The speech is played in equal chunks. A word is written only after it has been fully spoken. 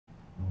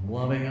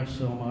loving us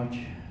so much.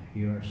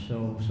 You are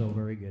so, so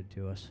very good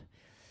to us.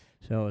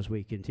 So as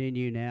we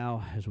continue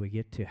now, as we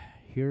get to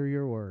hear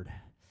your word,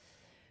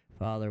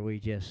 Father, we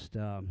just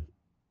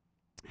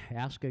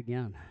ask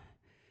again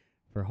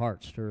for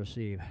hearts to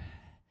receive,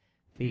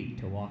 feet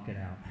to walk it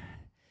out.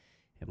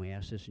 And we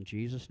ask this in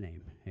Jesus'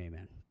 name.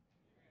 Amen.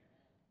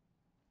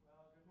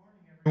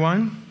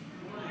 Everyone,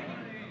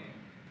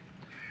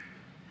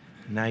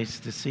 nice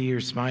to see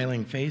your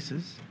smiling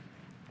faces,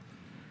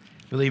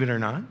 believe it or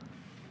not.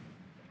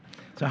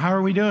 So how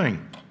are we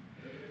doing?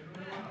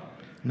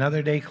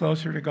 Another day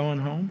closer to going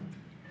home?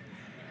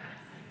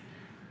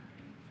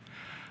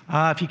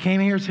 If you came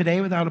here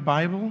today without a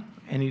Bible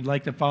and you'd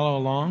like to follow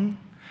along,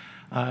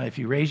 if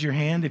you raise your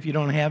hand, if you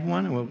don't have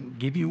one, we'll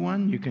give you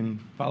one. You can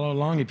follow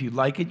along. If you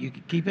like it, you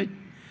can keep it.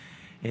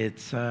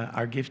 It's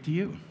our gift to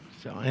you.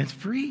 So, and it's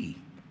free.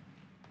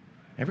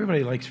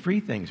 Everybody likes free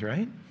things,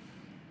 right?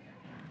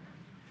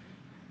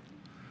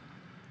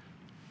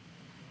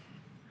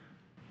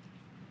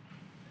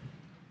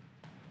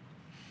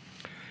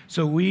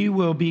 So we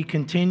will be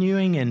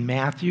continuing in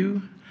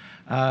Matthew.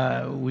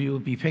 We will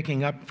be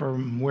picking up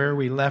from where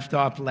we left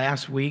off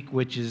last week,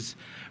 which is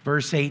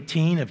verse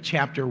 18 of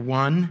chapter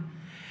 1.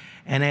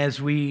 And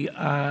as we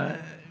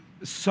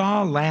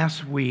saw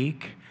last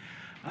week,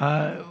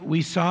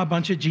 we saw a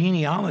bunch of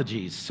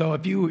genealogies. So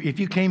if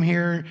you came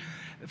here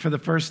for the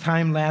first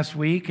time last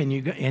week and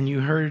you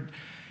heard,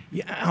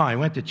 I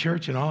went to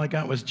church and all I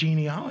got was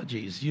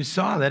genealogies, you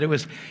saw that it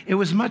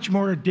was much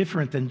more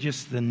different than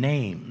just the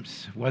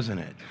names,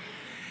 wasn't it?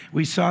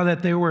 We saw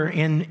that there were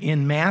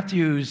in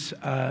Matthew's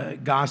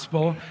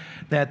gospel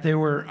that there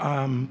were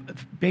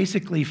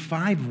basically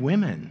 5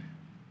 women.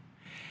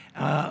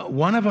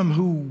 One of them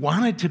who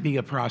wanted to be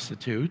a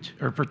prostitute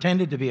or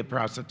pretended to be a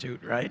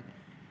prostitute, right?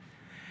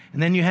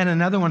 And then you had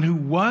another one who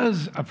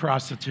was a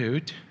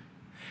prostitute.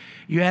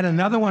 You had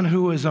another one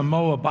who was a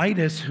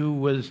Moabitess, who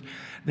was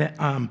that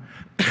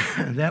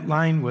that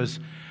line was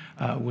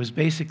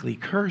basically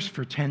cursed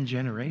for 10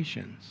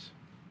 generations.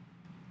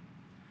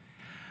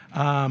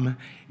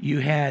 You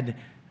had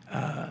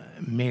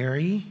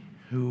Mary,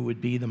 who would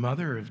be the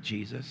mother of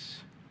Jesus,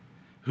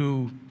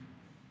 who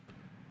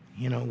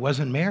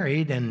wasn't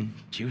married and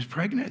she was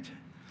pregnant.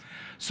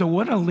 So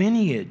what a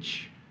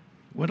lineage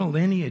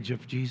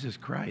of Jesus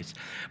Christ.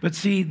 But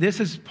see, this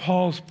is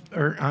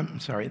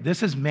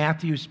this is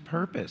Matthew's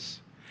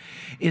purpose,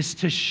 is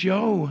to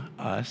show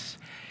us,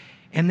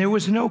 and there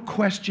was no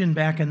question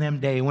back in them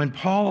day when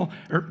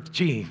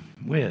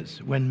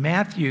when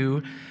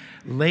Matthew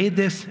laid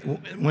this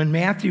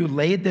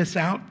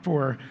out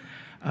for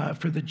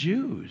the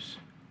Jews.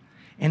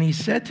 And he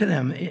said to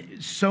them,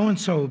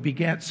 so-and-so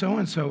begat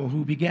so-and-so,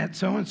 who begat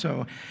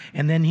so-and-so.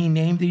 And then he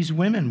named these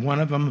women.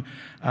 One of them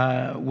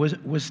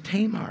was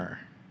Tamar,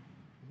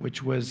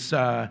 which was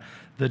the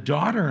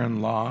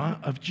daughter-in-law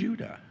of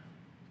Judah.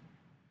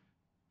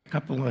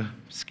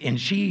 And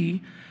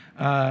she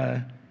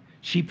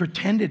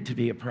pretended to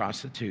be a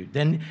prostitute.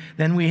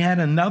 Then we had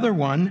another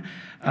one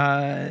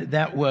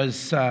that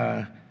was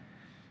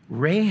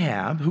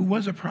Rahab, who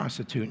was a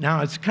prostitute.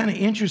 Now, it's kind of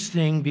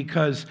interesting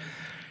because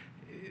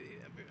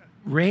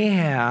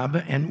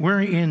Rahab, and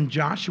we're in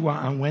Joshua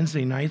on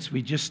Wednesday nights.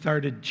 We just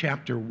started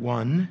chapter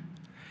 1.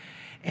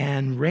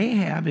 And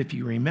Rahab, if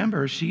you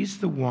remember, she's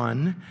the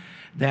one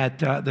that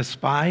the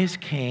spies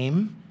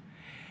came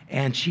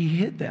and she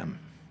hid them.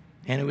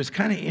 And it was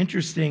kind of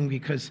interesting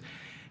because,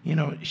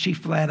 she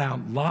flat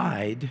out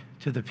lied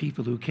to the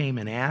people who came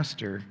and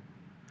asked her.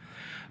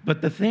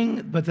 But the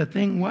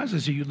thing was,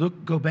 is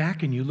go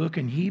back and you look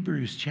in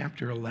Hebrews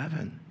chapter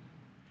 11,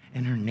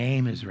 and her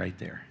name is right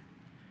there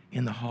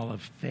in the hall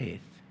of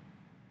faith.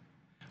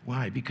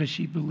 Why? Because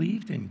she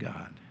believed in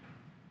God.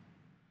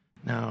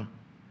 Now,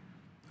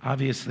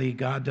 obviously,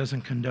 God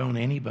doesn't condone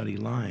anybody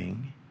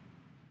lying,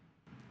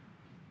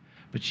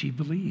 but she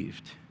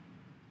believed.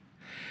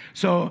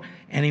 So,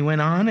 and he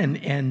went on,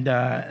 and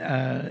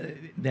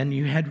then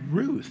you had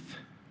Ruth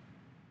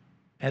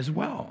as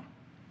well.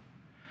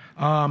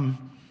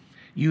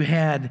 You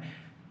had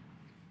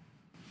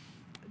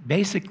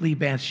basically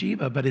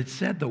Bathsheba, but it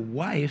said the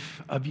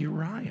wife of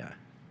Uriah,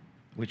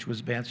 which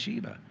was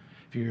Bathsheba.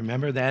 If you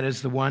remember, that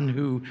is the one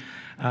who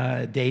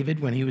David,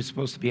 when he was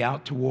supposed to be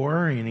out to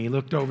war, and he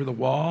looked over the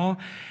wall,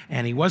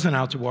 and he wasn't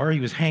out to war,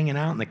 he was hanging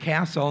out in the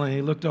castle, and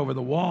he looked over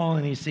the wall,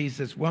 and he sees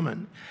this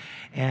woman.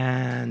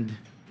 And,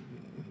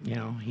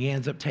 he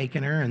ends up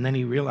taking her, and then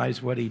he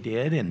realized what he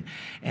did,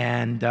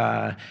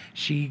 and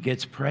she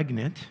gets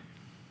pregnant.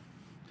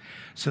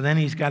 So then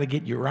he's got to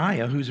get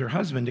Uriah, who's her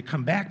husband, to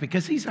come back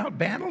because he's out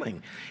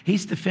battling.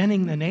 He's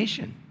defending the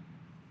nation.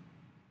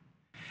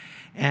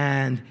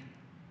 And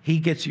he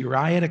gets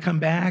Uriah to come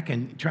back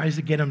and tries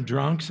to get him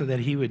drunk so that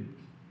he would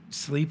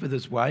sleep with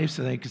his wife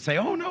so they could say,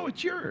 oh, no,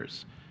 it's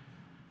yours.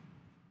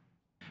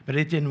 But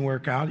it didn't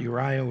work out.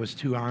 Uriah was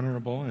too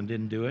honorable and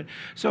didn't do it.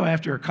 So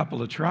after a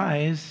couple of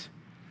tries,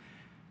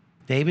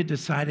 David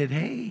decided,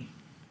 hey,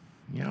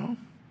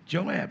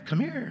 Joab, come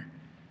here.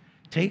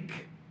 Take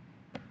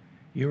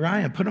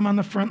Uriah, put him on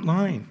the front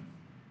line.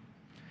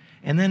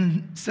 and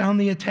then sound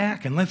the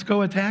attack, and let's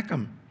go attack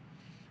him.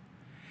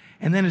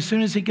 And then as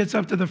soon as he gets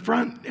up to the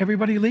front,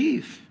 everybody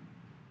leave.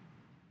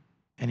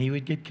 And he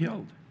would get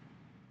killed.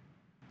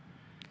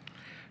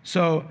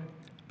 So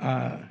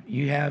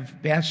you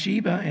have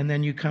Bathsheba, and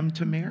then you come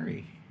to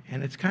Mary.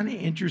 And it's kind of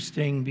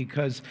interesting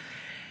because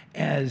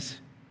as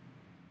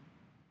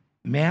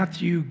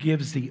Matthew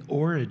gives the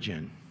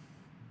origin,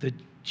 the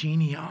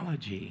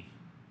genealogy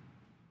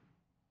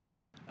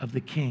of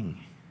the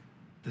king,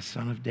 the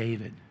son of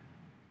David,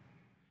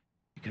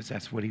 because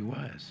that's what he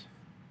was,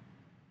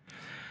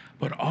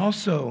 but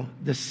also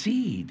the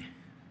seed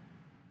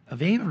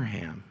of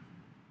Abraham,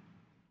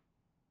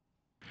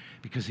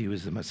 because he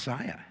was the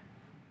Messiah,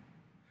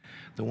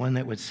 the one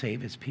that would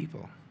save his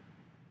people.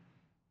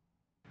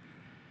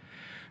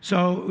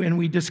 So, and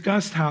we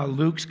discussed how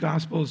Luke's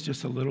gospel is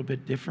just a little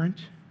bit different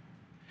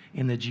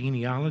in the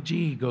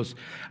genealogy. He goes,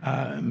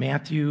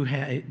 Matthew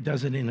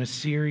does it in a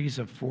series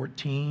of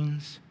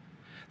 14s.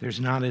 There's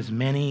not as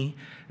many.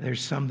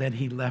 There's some that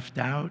he left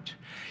out.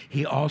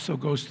 He also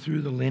goes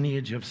through the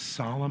lineage of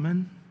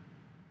Solomon.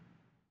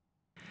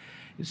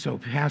 So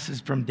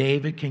passes from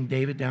David, King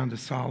David, down to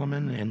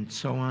Solomon, and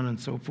so on and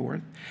so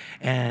forth.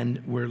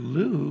 And where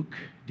Luke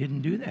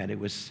didn't do that. It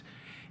was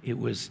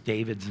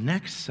David's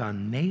next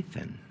son,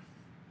 Nathan,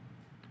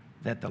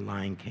 that the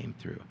line came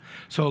through.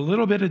 So a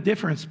little bit of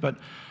difference, but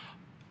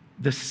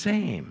the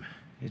same.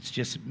 It's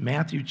just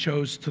Matthew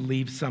chose to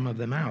leave some of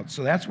them out.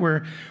 So that's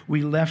where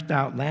we left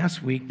out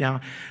last week. Now,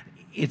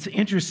 it's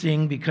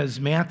interesting because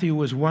Matthew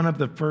was one of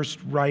the first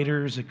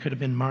writers. It could have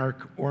been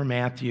Mark or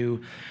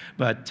Matthew,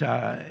 but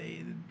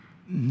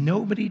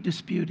nobody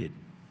disputed.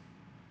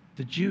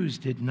 The Jews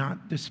did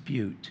not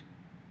dispute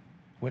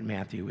what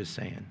Matthew was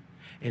saying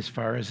as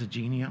far as the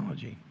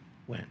genealogy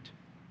went.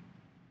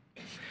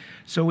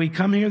 So we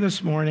come here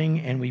this morning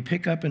and we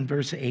pick up in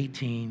verse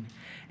 18,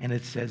 and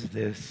it says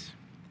this: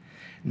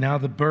 Now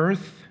the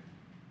birth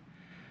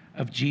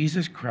of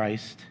Jesus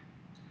Christ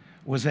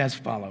was as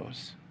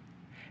follows.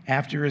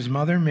 After his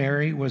mother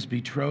Mary was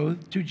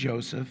betrothed to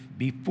Joseph,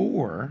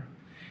 before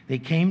they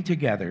came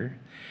together,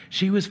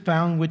 she was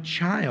found with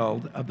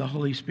child of the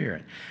Holy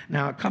Spirit.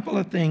 Now, a couple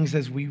of things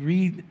as we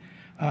read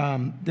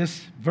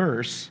this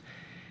verse.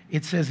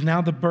 It says,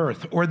 now the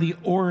birth, or the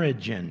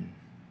origin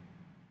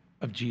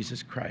of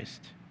Jesus Christ.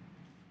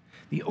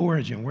 The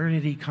origin, where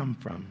did he come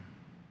from?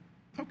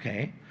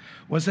 Okay,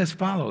 was as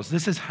follows.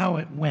 This is how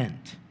it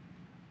went.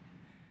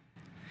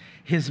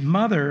 His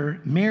mother,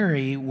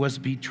 Mary, was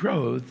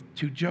betrothed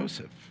to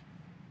Joseph.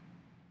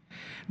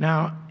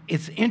 Now,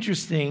 it's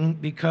interesting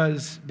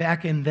because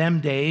back in them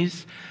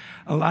days,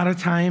 a lot of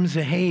times,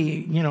 hey,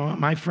 you know,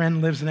 my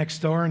friend lives next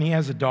door and he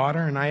has a daughter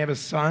and I have a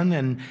son,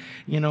 and,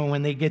 you know,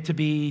 when they get to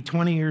be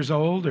 20 years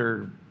old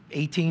or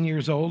 18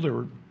 years old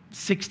or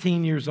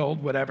 16 years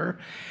old, whatever,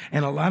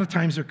 and a lot of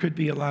times there could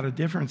be a lot of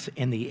difference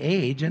in the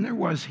age, and there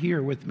was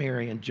here with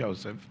Mary and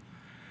Joseph.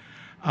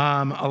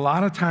 A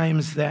lot of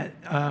times that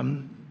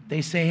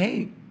they say,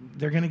 hey,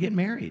 they're going to get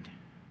married.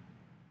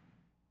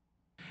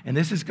 And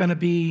this is going to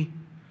be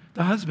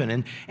the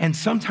husband. And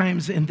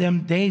sometimes in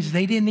them days,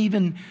 they didn't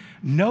even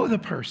know the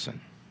person.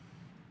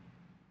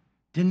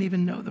 Didn't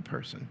even know the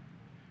person.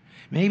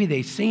 Maybe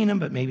they seen him,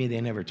 but maybe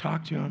they never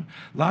talked to him.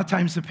 A lot of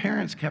times the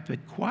parents kept it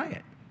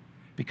quiet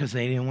because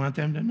they didn't want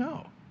them to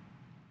know.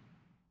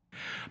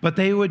 But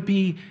they would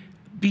be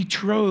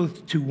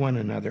betrothed to one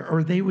another,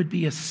 or they would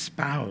be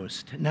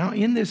espoused. Now,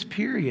 in this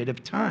period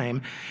of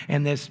time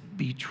and this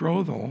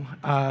betrothal,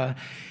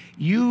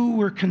 you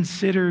were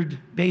considered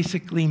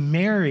basically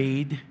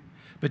married,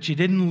 but you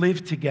didn't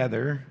live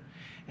together,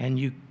 and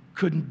you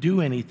couldn't do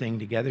anything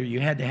together. You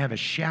had to have a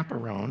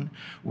chaperone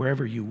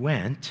wherever you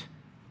went.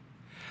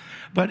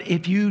 But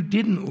if you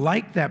didn't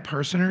like that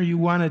person, or you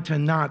wanted to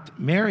not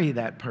marry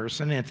that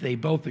person, if they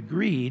both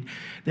agreed,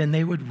 then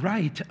they would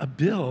write a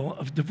bill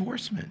of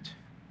divorcement.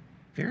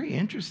 Very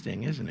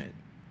interesting, isn't it?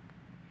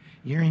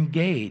 You're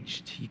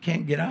engaged. You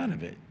can't get out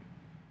of it.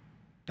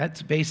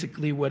 That's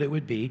basically what it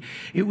would be.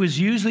 It was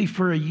usually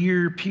for a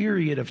year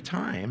period of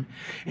time.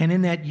 And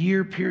in that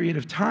year period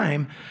of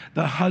time,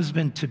 the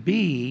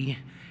husband-to-be,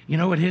 you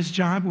know what his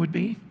job would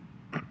be?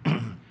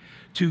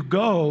 To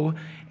go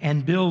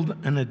and build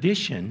an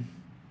addition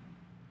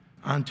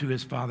onto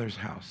his father's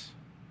house.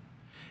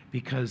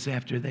 Because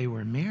after they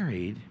were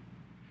married,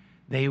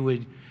 they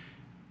would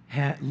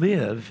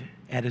live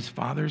at his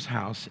father's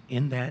house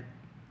in that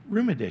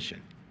room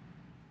addition.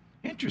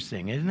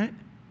 Interesting, isn't it?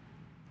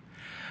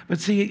 But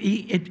see,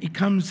 it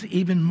becomes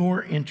even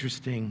more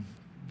interesting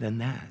than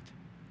that.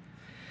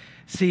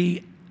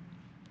 See,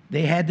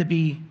 they had to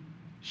be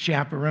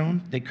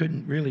chaperoned. They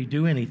couldn't really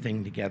do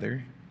anything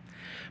together.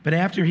 But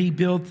after he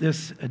built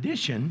this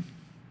addition,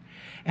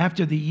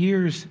 after the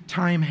year's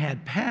time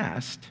had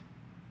passed,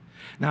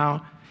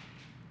 now,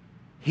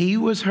 he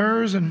was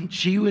hers and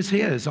she was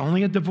his.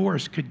 Only a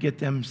divorce could get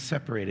them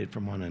separated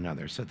from one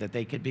another so that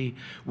they could be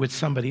with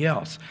somebody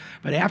else.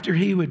 But after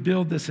he would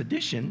build this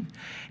addition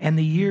and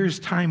the year's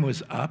time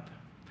was up,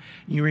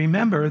 you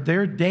remember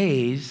their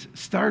days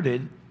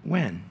started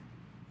when?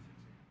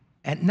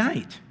 At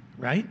night,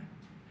 right?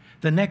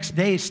 The next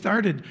day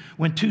started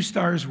when 2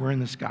 stars were in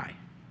the sky.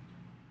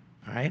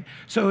 All right?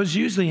 So it was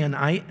usually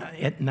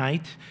at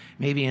night,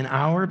 maybe an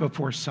hour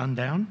before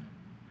sundown.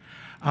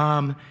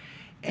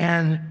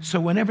 And so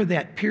whenever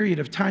that period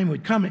of time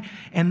would come,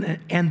 and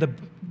the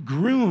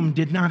groom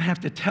did not have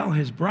to tell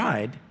his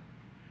bride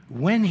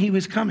when he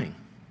was coming.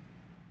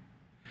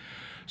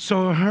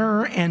 So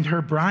her and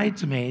her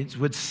bridesmaids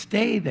would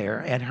stay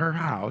there at her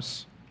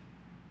house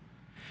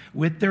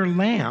with their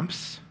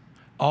lamps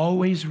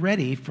always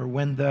ready for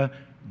when the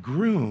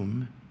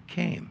groom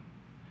came.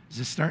 Is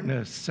this starting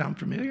to sound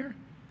familiar?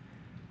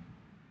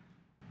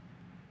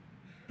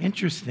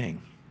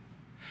 Interesting.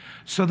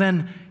 So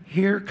then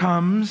here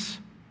comes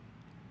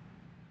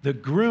the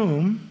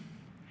groom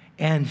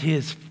and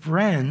his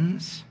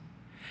friends,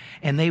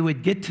 and they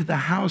would get to the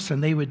house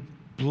and they would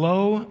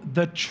blow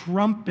the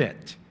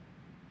trumpet.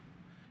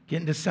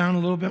 Getting to sound a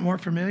little bit more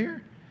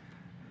familiar?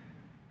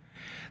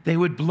 They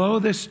would blow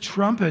this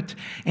trumpet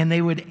and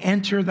they would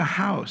enter the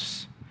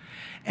house.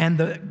 And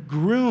the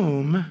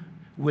groom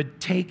would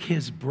take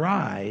his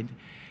bride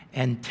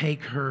and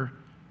take her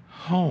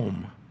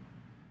home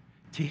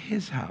to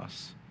his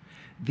house.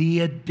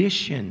 The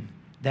addition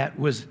that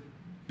was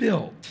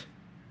built.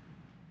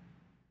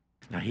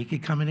 Now, he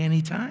could come at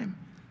any time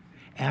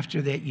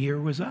after that year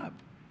was up.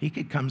 He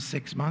could come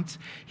 6 months.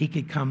 He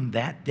could come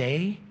that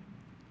day.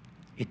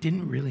 It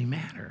didn't really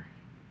matter.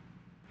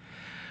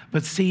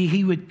 But see,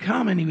 he would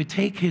come and he would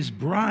take his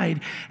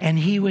bride and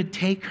he would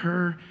take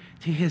her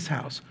to his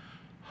house,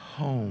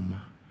 home.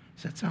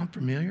 Does that sound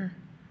familiar?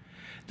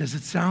 Does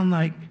it sound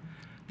like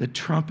the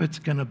trumpet's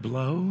going to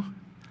blow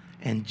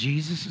and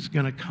Jesus is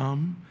going to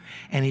come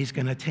and he's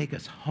going to take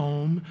us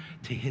home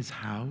to his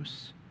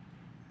house?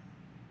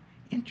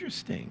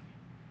 Interesting.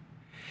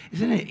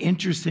 Isn't it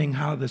interesting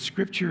how the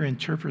scripture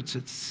interprets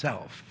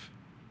itself?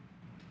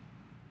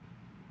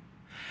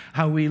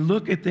 How we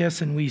look at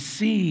this and we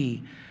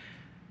see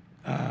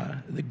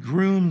the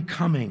groom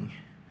coming,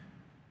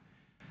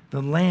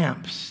 the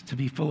lamps to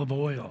be full of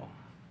oil,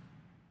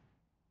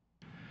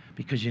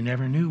 because you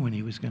never knew when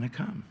he was going to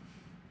come.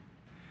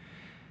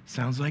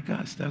 Sounds like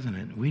us, doesn't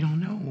it? We don't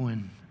know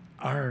when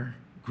our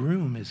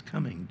groom is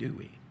coming, do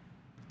we?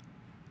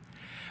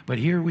 But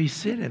here we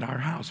sit at our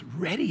house,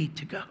 ready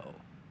to go.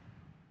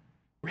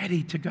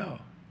 Ready to go.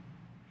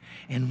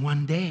 And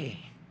one day,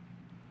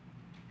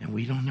 and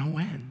we don't know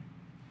when,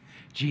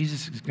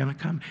 Jesus is going to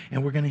come,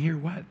 and we're going to hear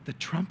what? The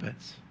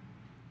trumpets.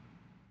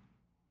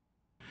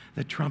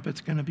 The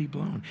trumpet's going to be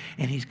blown,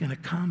 and he's going to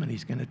come, and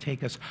he's going to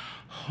take us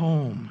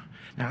home.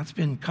 Now, it's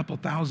been a couple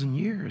thousand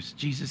years.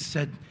 Jesus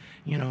said,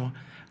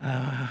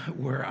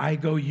 where I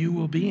go, you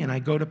will be, and I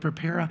go to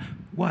prepare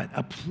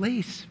a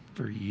place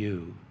for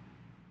you.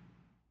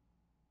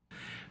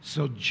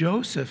 So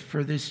Joseph,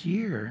 for this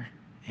year,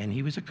 and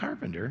he was a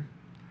carpenter,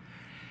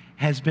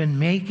 has been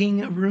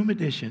making a room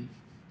addition.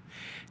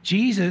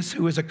 Jesus,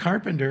 who is a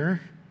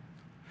carpenter,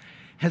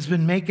 has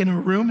been making a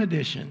room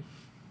addition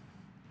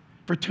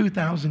for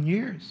 2,000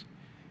 years.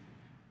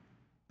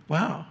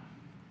 Wow,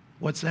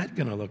 what's that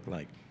going to look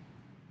like?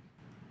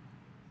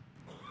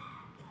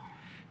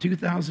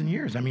 2,000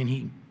 years. I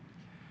mean,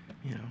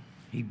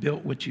 he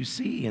built what you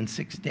see in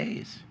 6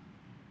 days.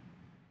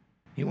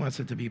 He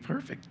wants it to be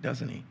perfect,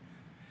 doesn't he?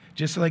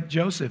 Just like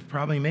Joseph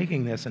probably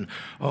making this, and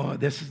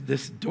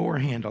this door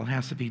handle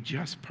has to be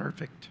just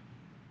perfect.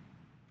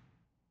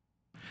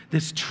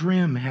 This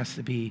trim has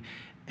to be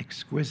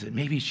exquisite.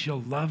 Maybe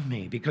she'll love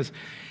me, because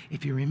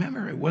if you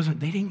remember,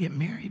 they didn't get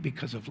married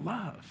because of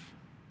love.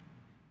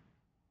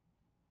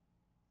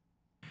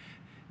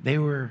 They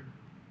were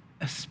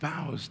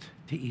espoused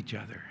to each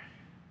other.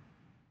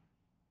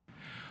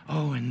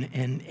 Oh,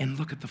 and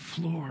look at the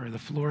floor. The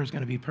floor is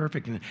going to be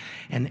perfect.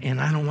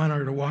 And I don't want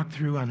her to walk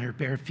through on her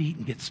bare feet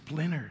and get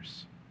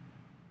splinters.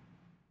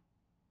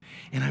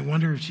 And I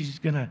wonder if she's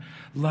going to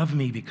love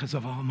me because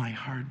of all my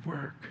hard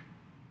work.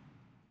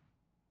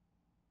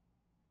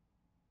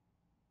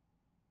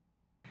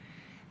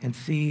 And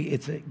see,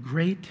 it's a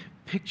great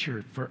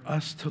picture for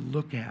us to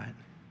look at,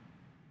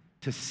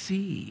 to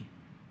see.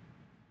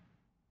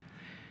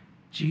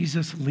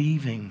 Jesus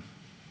leaving.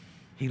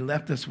 He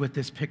left us with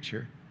this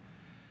picture,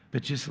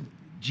 but just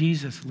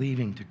Jesus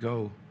leaving to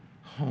go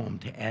home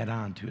to add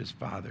on to his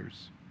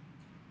Father's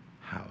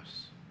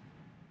house.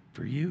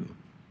 For you,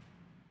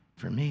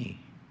 for me.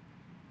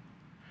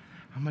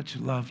 How much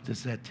love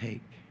does that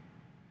take?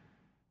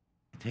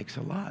 It takes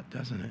a lot,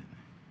 doesn't it?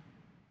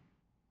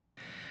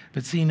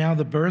 But see, now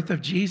the birth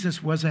of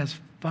Jesus was as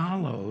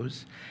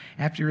follows.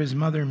 After his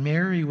mother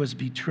Mary was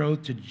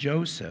betrothed to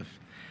Joseph,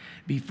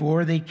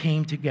 before they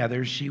came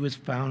together, she was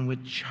found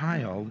with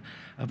child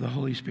of the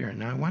Holy Spirit.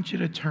 Now, I want you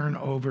to turn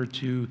over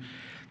to,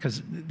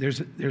 because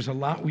there's a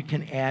lot we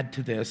can add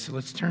to this. So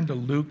let's turn to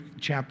Luke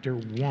chapter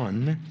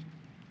 1.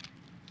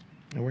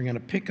 And we're going to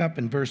pick up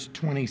in verse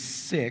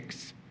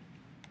 26.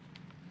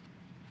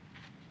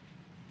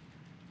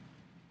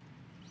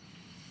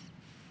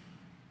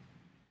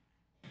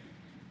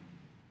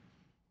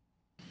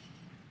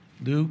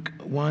 Luke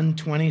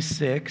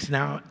 1:26.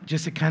 Now,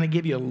 just to kind of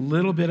give you a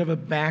little bit of a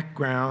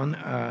background,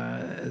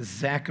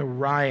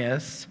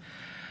 Zacharias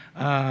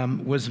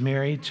was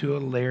married to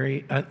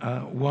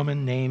a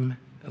woman named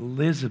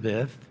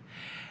Elizabeth,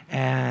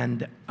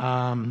 and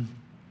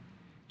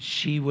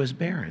she was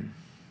barren,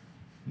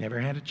 never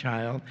had a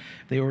child.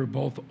 They were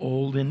both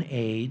old in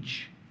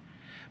age,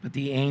 but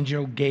the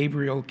angel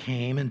Gabriel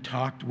came and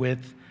talked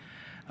with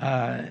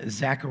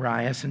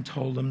Zacharias and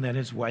told him that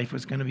his wife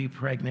was going to be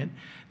pregnant.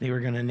 They were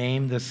going to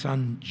name the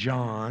son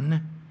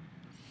John.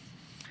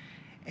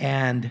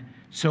 And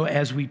so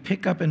as we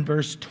pick up in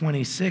verse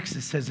 26,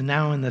 it says,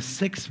 now in the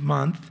 6th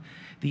month,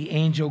 the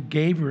angel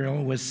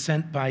Gabriel was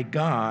sent by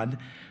God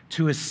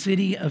to a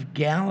city of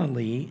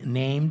Galilee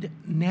named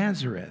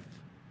Nazareth.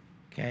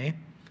 Okay?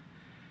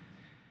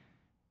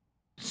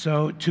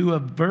 So to a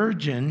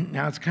virgin,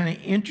 now it's kind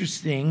of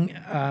interesting.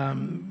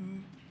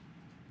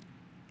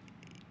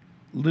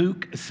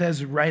 Luke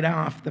says right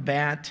off the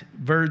bat,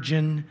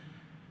 virgin.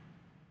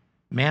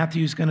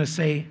 Matthew's going to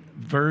say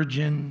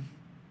virgin.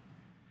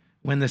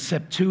 When the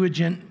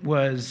Septuagint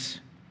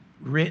was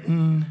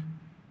written,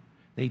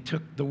 they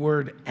took the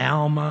word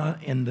Alma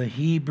in the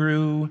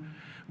Hebrew,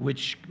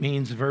 which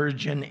means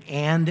virgin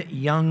and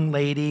young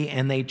lady,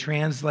 and they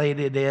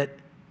translated it,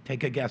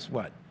 take a guess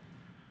what?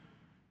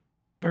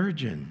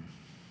 Virgin.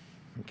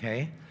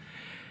 Okay?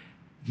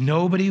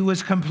 Nobody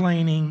was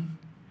complaining.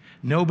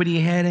 Nobody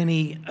had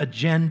any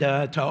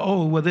agenda to,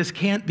 oh, well, this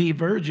can't be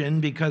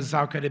virgin because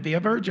how could it be a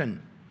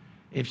virgin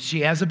if she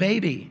has a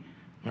baby?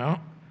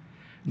 Well,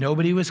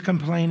 nobody was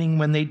complaining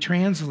when they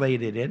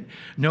translated it.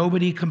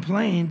 Nobody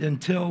complained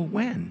until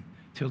when?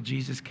 Till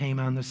Jesus came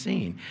on the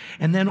scene.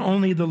 And then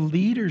only the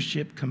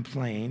leadership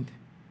complained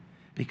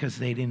because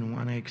they didn't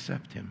want to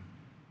accept him.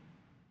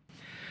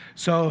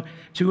 So,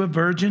 to a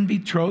virgin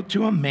betrothed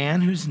to a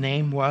man whose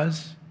name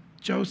was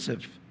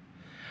Joseph,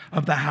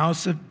 of the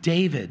house of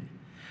David.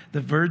 The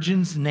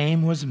virgin's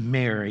name was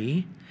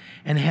Mary,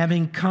 and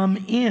having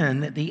come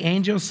in, the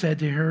angel said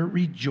to her,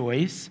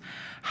 rejoice,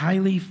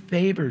 highly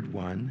favored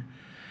one.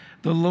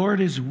 The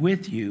Lord is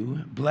with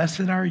you.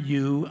 Blessed are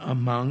you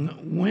among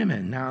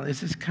women. Now,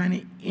 this is kind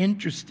of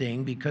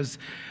interesting because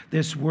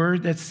this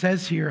word that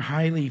says here,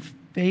 highly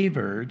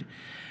favored,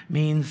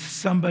 means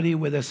somebody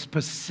with a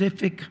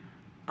specific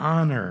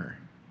honor,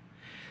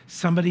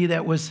 somebody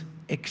that was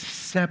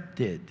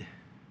accepted.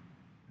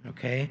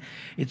 Okay?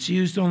 It's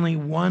used only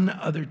one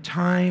other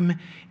time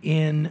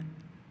in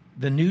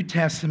the New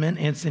Testament,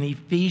 and it's in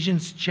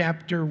Ephesians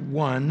chapter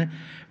 1,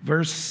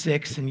 verse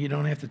 6, and you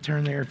don't have to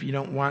turn there if you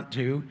don't want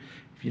to,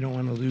 if you don't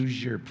want to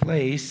lose your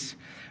place.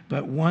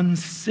 But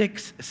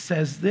 1:6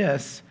 says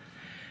this,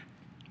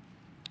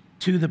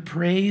 to the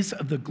praise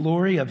of the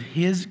glory of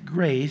his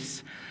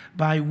grace,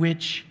 by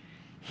which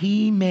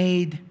he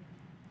made,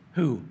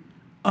 who?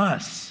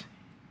 Us,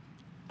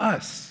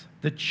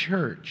 the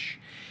church.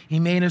 He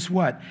made us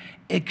what?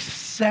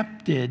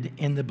 Accepted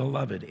in the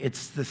beloved.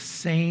 It's the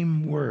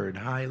same word,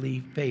 highly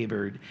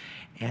favored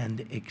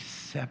and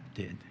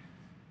accepted.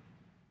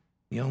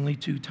 The only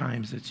two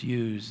times it's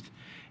used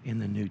in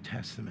the New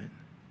Testament.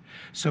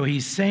 So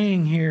he's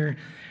saying here,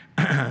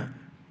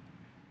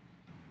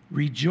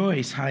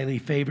 rejoice, highly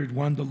favored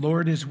one. The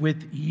Lord is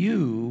with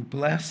you.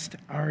 Blessed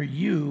are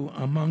you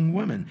among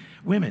women.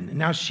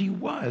 Now she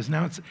was.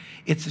 Now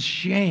it's a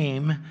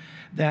shame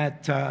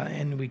that,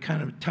 and we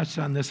kind of touched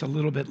on this a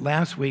little bit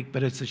last week,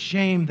 but it's a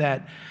shame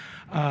that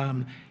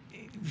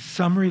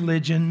some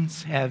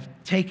religions have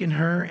taken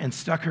her and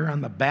stuck her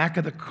on the back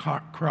of the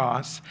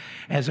cross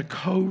as a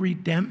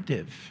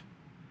co-redemptive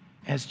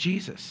as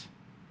Jesus.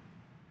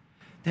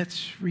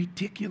 That's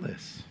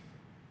ridiculous.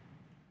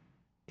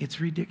 It's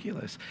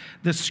ridiculous.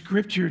 The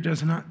scripture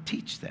does not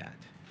teach that.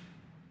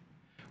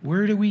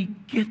 Where do we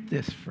get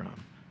this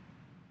from?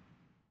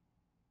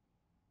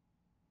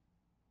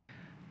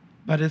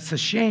 But it's a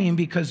shame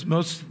because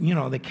most,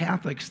 the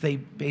Catholics, they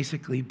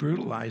basically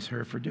brutalize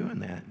her for doing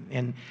that.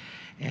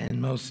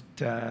 And most,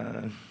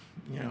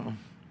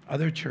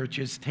 other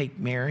churches take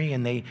Mary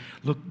and they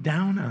look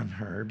down on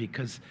her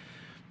because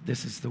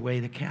this is the way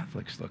the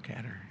Catholics look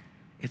at her.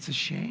 It's a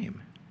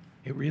shame.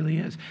 It really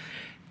is.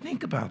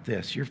 Think about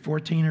this. You're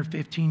 14 or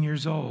 15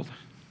 years old.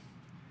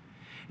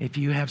 If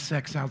you have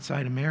sex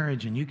outside of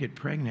marriage and you get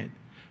pregnant,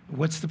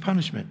 what's the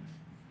punishment?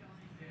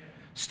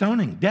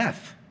 Stoning,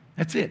 death.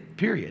 That's it,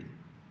 period.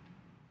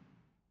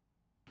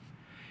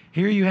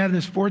 Here you have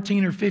this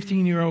 14 or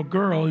 15-year-old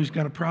girl who's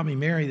going to probably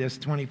marry this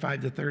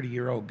 25 to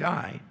 30-year-old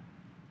guy,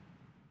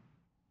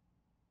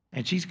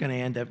 and she's going to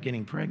end up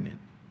getting pregnant.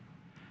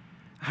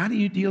 How do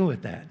you deal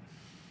with that?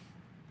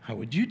 How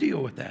would you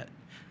deal with that?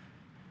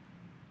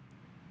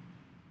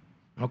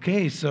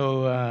 Okay,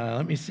 so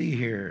let me see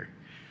here.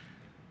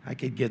 I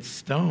could get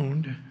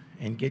stoned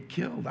and get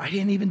killed. I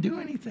didn't even do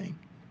anything.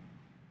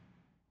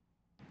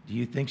 Do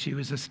you think she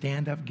was a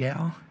stand-up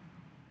gal?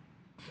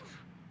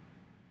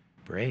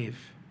 Brave,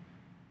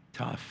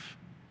 tough.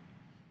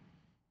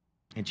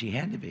 And she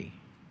had to be.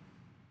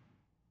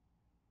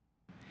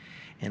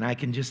 And I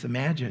can just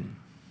imagine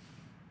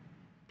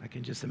I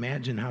can just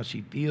imagine how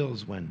she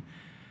feels when,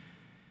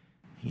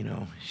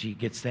 she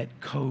gets that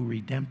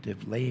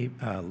co-redemptive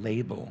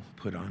label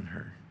put on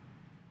her.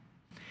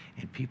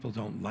 And people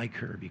don't like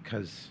her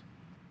because,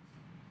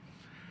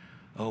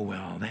 oh,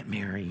 well, that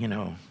Mary,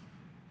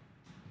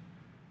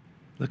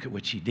 look at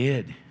what she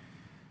did.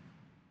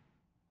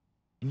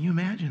 Can you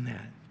imagine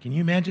that? Can you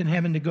imagine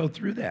having to go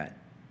through that?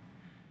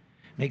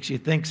 Makes you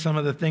think some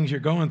of the things you're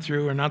going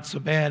through are not so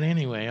bad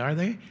anyway, are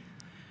they?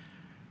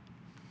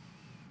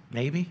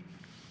 Maybe.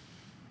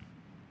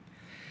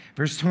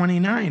 Verse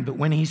 29, but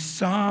when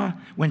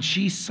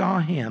she saw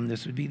him,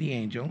 this would be the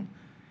angel,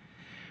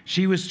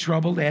 she was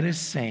troubled at his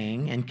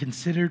saying and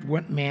considered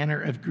what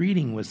manner of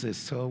greeting was this.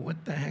 So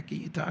what the heck are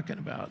you talking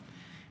about?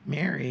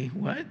 Mary,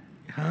 what?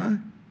 Huh?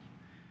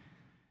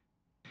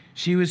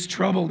 She was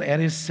troubled at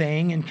his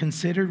saying and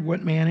considered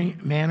what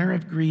manner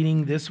of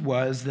greeting this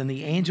was. Then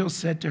the angel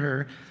said to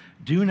her,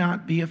 do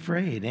not be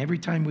afraid. Every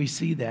time we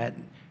see that,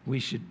 we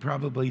should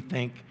probably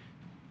think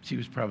she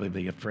was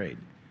probably afraid.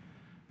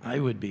 I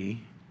would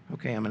be.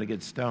 Okay, I'm going to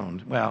get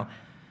stoned. Well,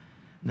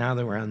 now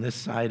that we're on this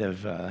side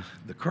of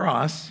the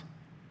cross,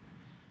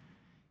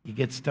 you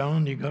get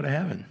stoned, you go to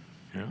heaven,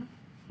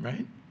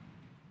 right?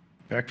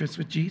 Breakfast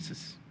with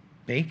Jesus,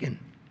 bacon,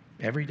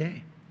 every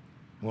day.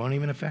 It won't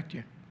even affect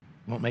you.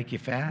 Won't make you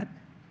fat.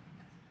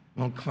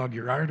 Won't clog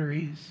your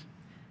arteries.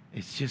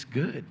 It's just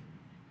good.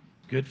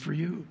 Good for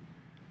you.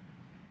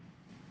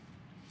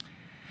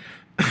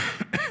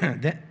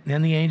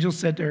 Then the angel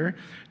said to her,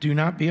 do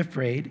not be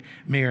afraid,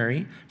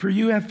 Mary, for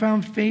you have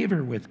found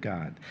favor with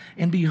God.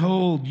 And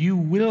behold, you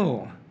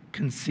will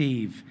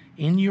conceive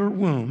in your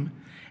womb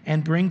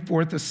and bring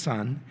forth a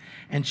son,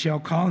 and shall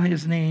call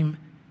his name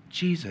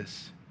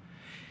Jesus.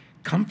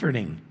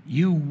 Comforting,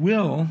 you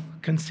will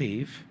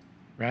conceive,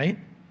 right?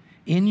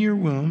 In your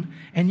womb,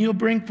 and you'll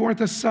bring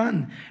forth a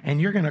son,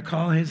 and you're going to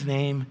call his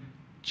name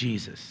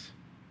Jesus.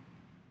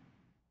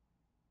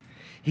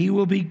 He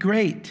will be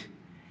great,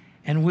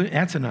 and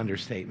that's an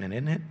understatement,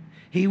 isn't it?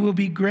 He will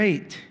be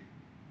great,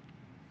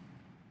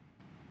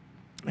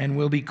 and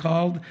will be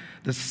called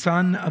the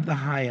Son of the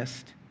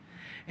Highest,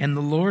 and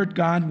the Lord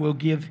God will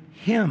give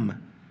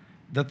him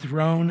the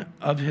throne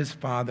of his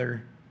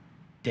father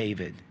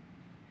David,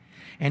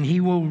 and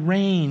he will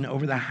reign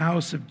over the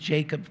house of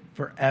Jacob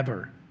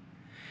forever.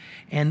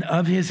 And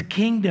of his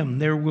kingdom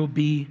there will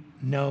be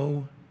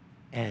no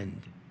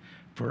end,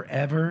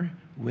 forever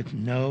with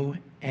no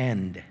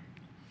end.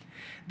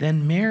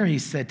 Then Mary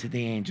said to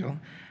the angel,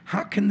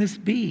 how can this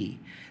be,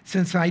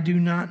 since I do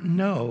not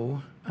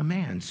know a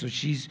man? So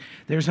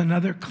there's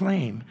another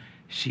claim.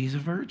 She's a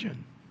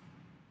virgin.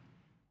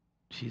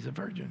 She's a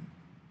virgin.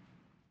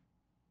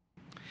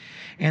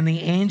 And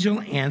the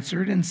angel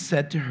answered and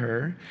said to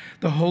her,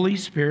 the Holy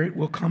Spirit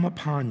will come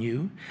upon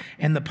you,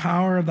 and the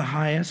power of the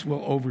highest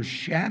will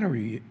overshadow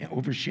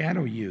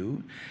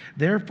you.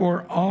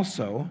 Therefore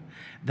also,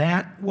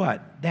 that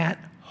what? That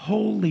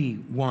Holy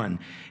One.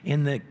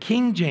 In the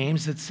King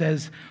James, it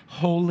says,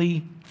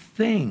 holy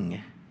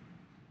thing,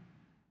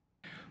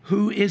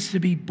 who is to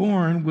be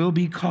born will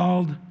be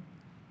called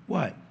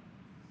what?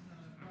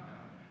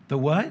 The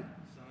what?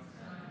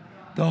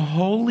 The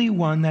Holy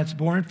One that's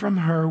born from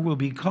her will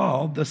be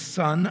called the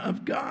Son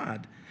of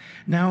God.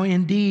 Now,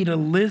 indeed,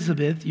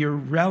 Elizabeth, your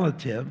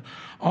relative,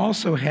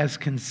 also has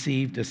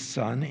conceived a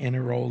son in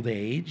her old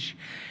age,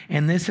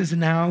 and this is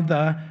now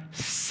the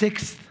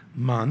 6th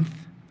month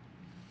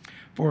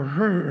for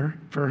her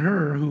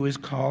who is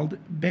called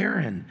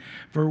barren.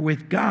 For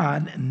with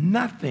God,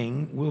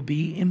 nothing will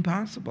be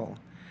impossible.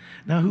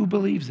 Now, who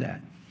believes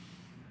that?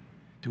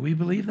 Do we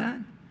believe that?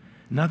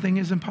 Nothing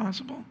is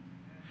impossible?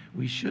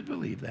 We should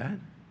believe that.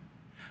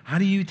 How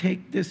do you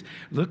take this?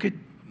 Look at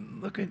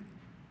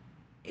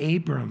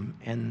Abram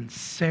and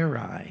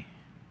Sarai,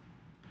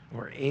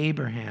 or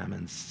Abraham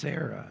and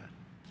Sarah.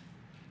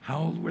 How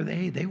old were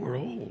they? They were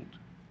old.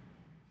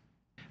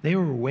 They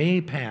were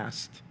way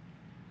past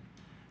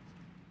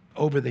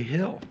over the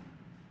hill.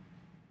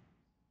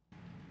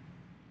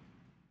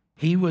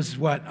 He was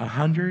what,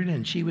 100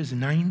 and she was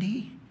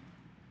 90?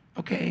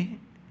 Okay,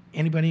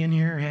 anybody in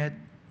here had?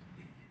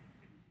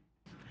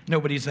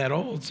 Nobody's that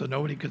old, so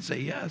nobody could say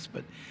yes,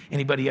 but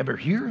anybody ever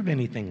hear of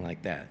anything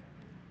like that?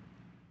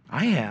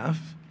 I have.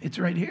 It's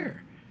right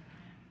here.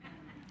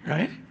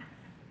 Right?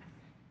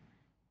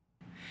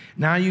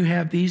 Now you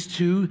have these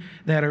two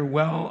that are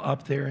well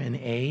up there in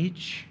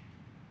age,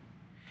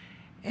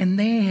 and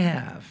they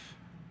have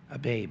a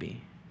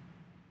baby.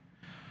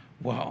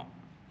 Well,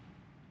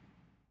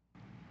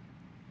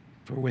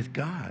 for with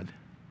God,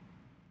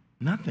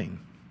 nothing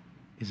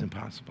is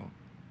impossible.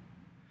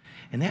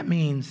 And that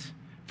means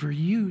for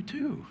you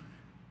too.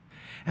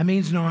 That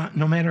means no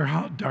matter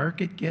how dark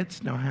it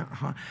gets, no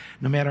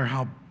matter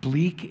how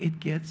bleak it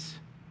gets,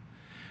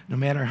 no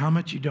matter how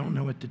much you don't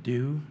know what to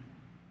do,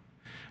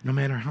 no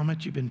matter how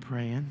much you've been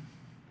praying,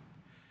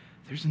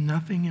 there's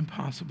nothing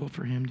impossible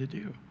for him to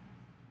do,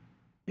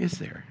 is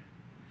there?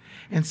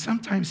 And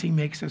sometimes he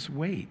makes us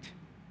wait.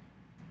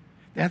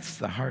 That's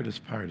the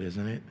hardest part,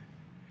 isn't it?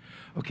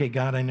 Okay,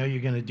 God, I know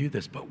you're going to do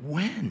this, but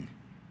when?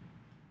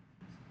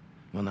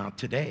 Well, not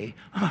today.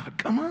 Oh,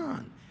 come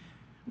on.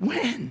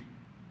 When?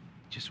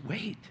 Just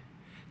wait.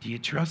 Do you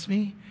trust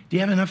me? Do you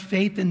have enough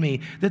faith in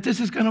me that this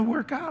is going to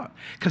work out?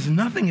 Because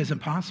nothing is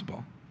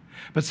impossible.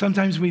 But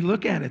sometimes we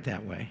look at it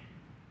that way,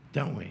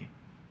 don't we?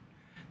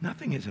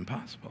 Nothing is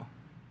impossible.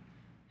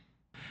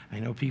 I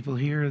know people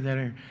here that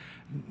are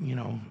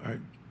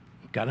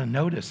got to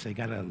notice they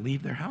got to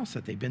leave their house,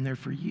 that they've been there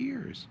for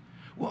years.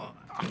 Well,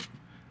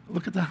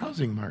 look at the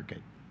housing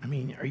market. I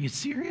mean, are you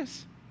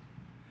serious?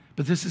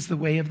 But this is the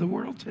way of the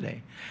world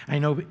today. I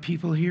know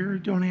people here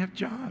don't have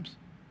jobs.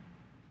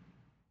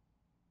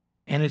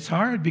 And it's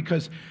hard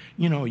because,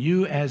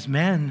 you as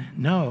men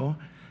know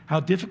how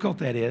difficult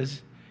that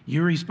is,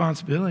 your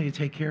responsibility to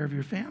take care of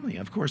your family.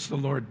 Of course, the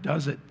Lord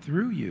does it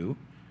through you,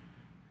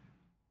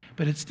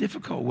 but it's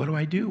difficult. What do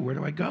I do? Where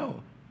do I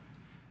go?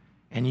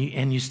 And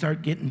you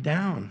start getting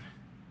down,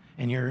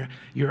 and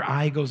your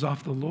eye goes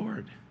off the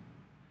Lord.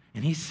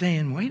 And he's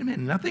saying, wait a minute,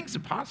 nothing's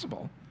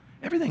impossible.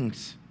 I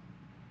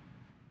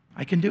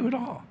can do it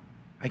all.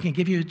 I can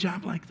give you a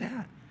job like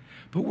that.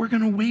 But we're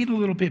going to wait a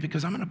little bit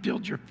because I'm going to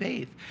build your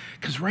faith.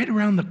 Because right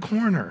around the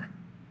corner,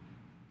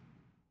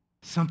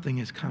 something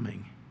is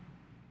coming.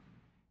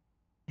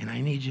 And I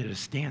need you to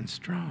stand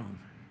strong.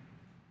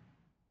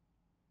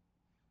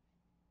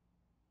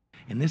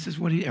 And this is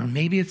what or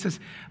maybe it's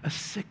a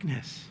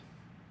sickness,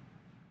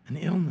 an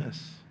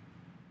illness.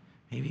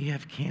 Maybe you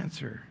have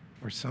cancer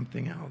or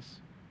something else.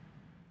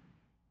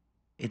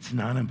 It's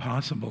not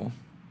impossible.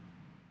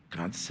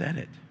 God said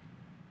it.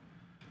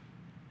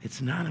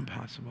 It's not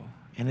impossible.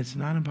 And it's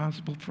not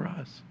impossible for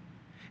us.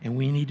 And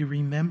we need to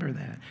remember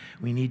that.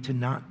 We need to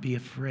not be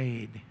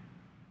afraid.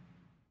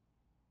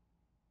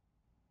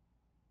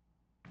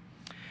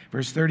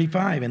 Verse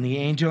 35, and the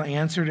angel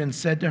answered and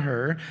said to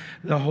her,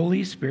 the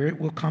Holy Spirit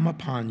will come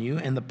upon you,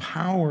 and the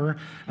power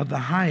of the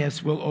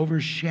highest will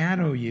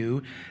overshadow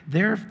you.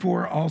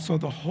 Therefore also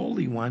the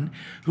Holy One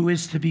who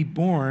is to be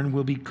born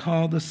will be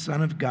called the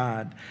Son of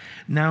God.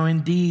 Now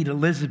indeed,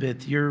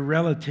 Elizabeth, your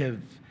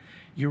relative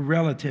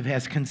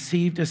has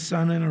conceived a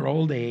son in her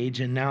old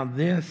age, and now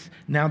the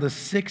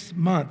 6th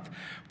month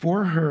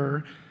for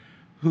her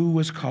who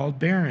was called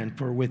barren.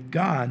 For with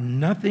God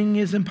nothing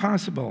is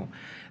impossible.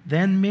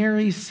 Then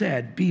Mary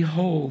said,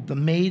 behold, the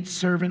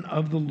maidservant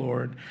of the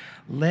Lord,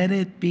 let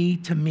it be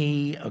to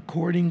me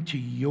according to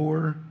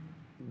your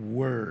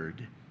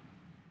word.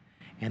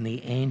 And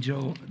the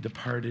angel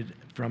departed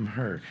from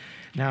her.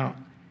 Now,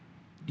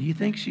 do you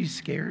think she's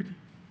scared?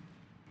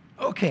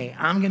 Okay,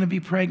 I'm going to be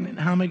pregnant.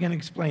 How am I going to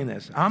explain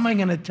this? How am I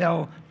going to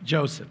tell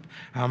Joseph?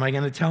 How am I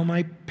going to tell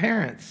my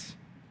parents?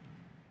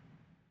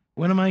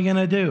 What am I going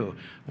to do?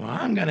 Well,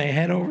 I'm going to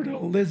head over to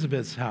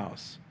Elizabeth's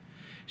house.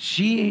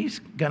 She's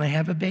going to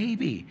have a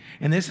baby.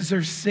 And this is her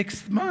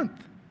 6th month,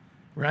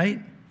 right?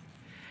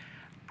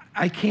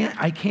 I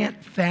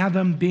can't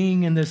fathom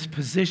being in this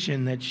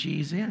position that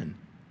she's in.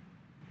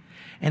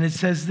 And it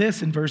says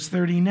this in verse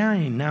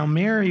 39, now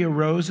Mary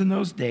arose in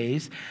those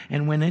days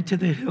and went into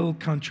the hill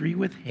country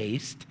with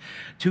haste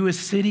to a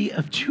city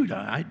of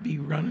Judah. I'd be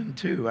running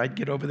too. I'd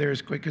get over there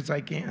as quick as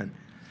I can.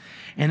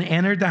 And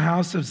entered the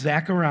house of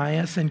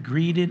Zacharias and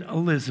greeted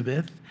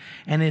Elizabeth.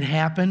 And it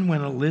happened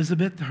when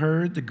Elizabeth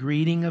heard the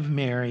greeting of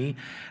Mary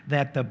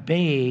that the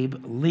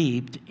babe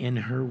leaped in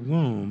her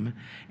womb,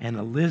 and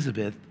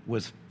Elizabeth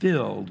was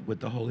filled with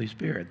the Holy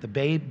Spirit. The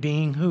babe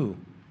being who?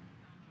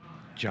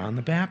 John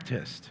the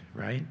Baptist,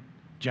 right?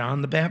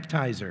 John the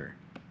Baptizer.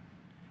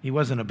 He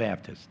wasn't a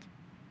Baptist.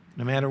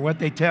 No matter what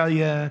they tell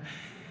you,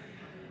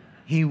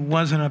 he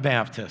wasn't a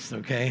Baptist,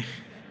 okay?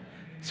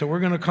 So we're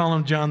going to call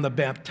him John the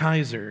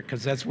Baptizer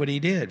because that's what he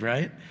did,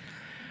 right?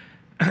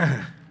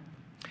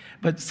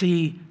 But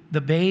see, the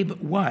babe,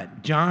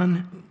 what?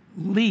 John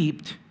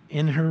leaped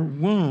in her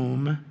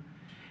womb,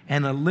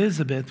 and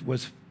Elizabeth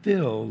was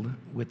filled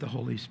with the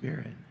Holy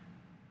Spirit.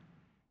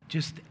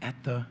 Just at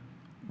the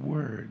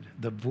word,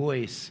 the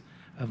voice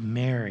of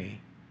Mary.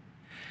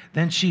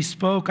 Then she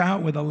spoke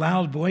out with a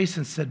loud voice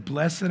and said,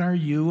 blessed are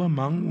you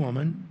among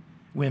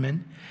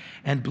women,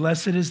 and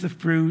blessed is the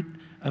fruit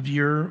of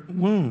your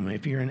womb.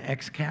 If you're an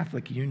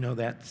ex-Catholic, you know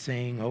that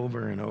saying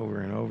over and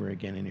over and over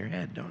again in your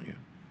head, don't you?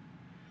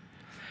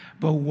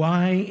 But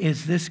why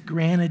is this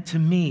granted to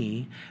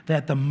me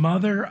that the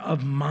mother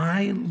of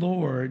my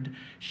Lord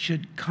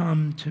should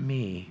come to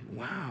me?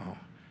 Wow.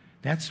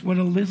 That's what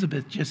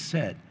Elizabeth just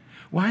said.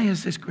 Why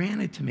is this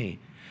granted to me?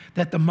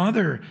 That the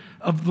mother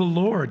of the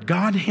Lord,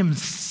 God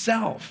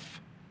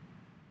himself,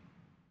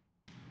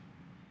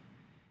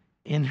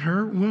 in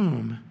her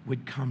womb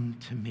would come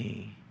to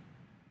me.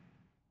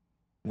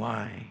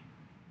 Why?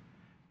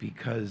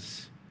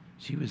 Because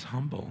she was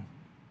humble,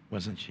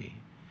 wasn't she?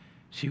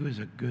 She was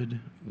a good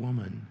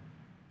woman,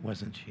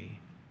 wasn't she?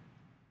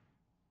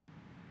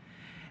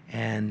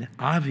 And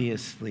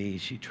obviously,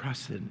 she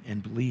trusted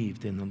and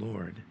believed in the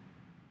Lord.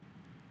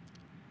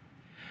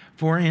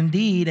 For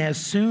indeed, as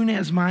soon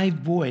as my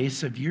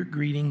voice of your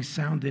greeting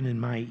sounded in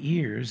my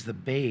ears, the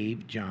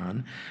babe,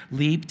 John,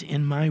 leaped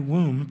in my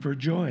womb for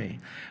joy.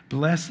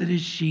 Blessed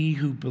is she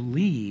who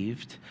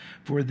believed,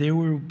 for there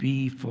will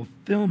be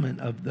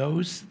fulfillment of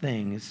those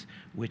things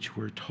which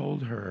were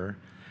told her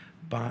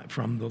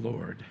from the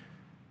Lord.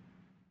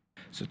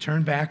 So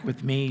turn back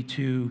with me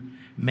to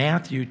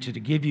Matthew to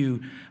give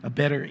you a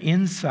better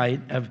insight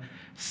of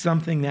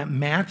something that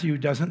Matthew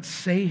doesn't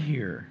say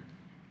here.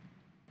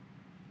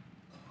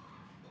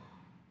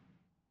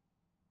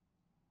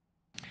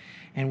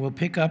 And we'll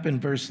pick up in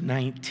verse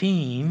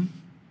 19.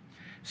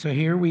 So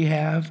here we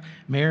have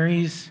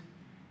Mary's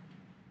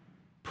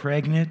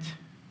pregnant.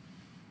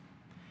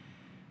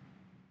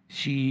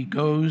 She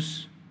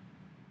goes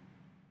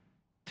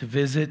to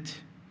visit,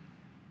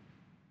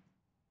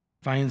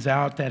 finds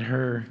out that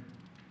her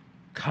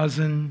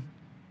cousin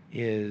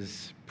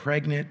is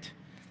pregnant.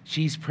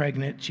 She's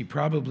pregnant. She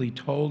probably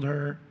told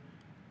her.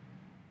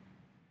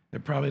 They're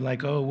probably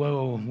like, oh,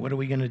 whoa, what are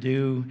we going to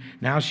do?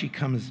 Now she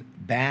comes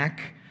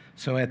back.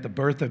 So at the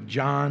birth of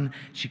John,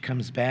 she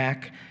comes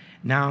back.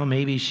 Now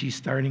maybe she's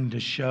starting to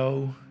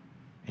show,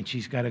 and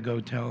she's got to go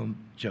tell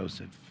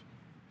Joseph.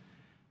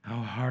 How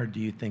hard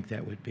do you think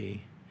that would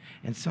be?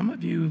 And some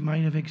of you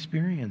might have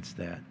experienced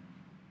that.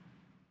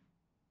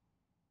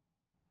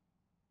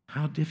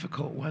 How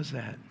difficult was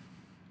that?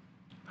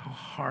 How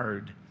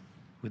hard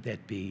would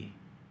that be?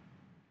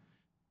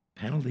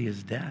 Penalty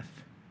is death.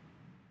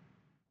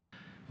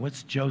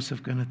 What's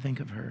Joseph going to think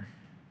of her?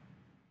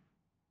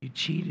 You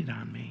cheated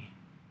on me.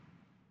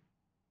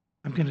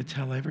 I'm going to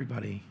tell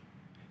everybody.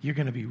 You're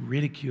going to be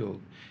ridiculed.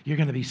 You're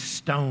going to be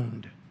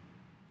stoned.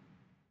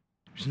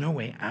 There's no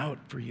way out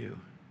for you.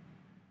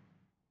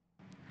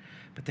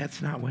 But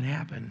that's not what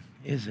happened,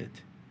 is it?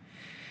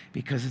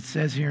 Because it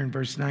says here in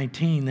verse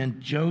 19, then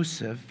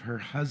Joseph, her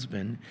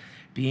husband,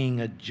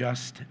 being a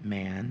just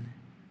man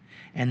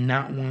and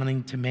not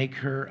wanting to make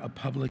her a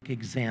public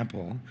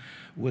example,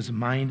 was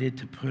minded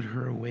to put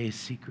her away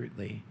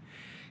secretly.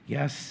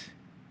 Yes,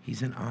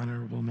 he's an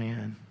honorable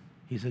man.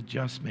 He's a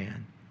just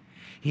man.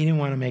 He didn't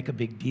want to make a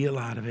big deal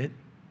out of it.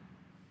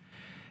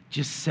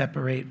 Just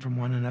separate from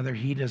one another.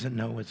 He doesn't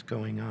know what's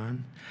going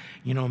on.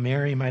 You know,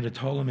 Mary might have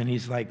told him, and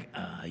he's like,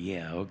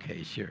 yeah,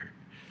 okay, sure.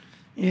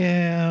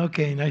 Yeah,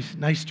 okay,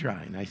 nice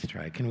try.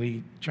 Can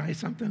we try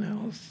something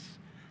else?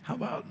 How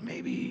about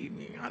maybe,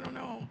 I don't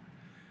know.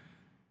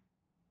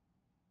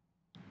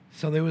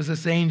 So there was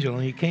this angel,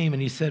 and he came,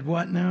 and he said,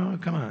 what now?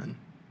 Come on,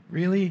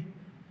 really?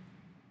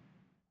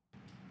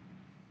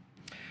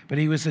 But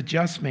he was a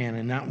just man,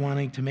 and not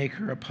wanting to make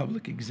her a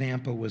public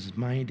example, was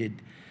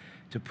minded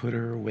to put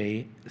her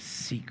away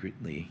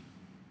secretly.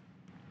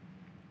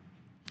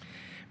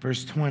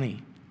 Verse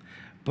 20,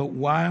 but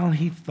while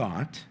he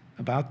thought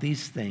about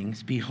these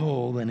things,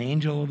 behold, an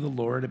angel of the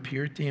Lord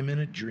appeared to him in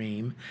a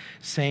dream,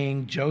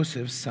 saying,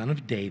 Joseph, son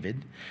of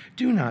David,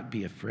 do not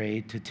be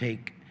afraid to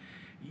take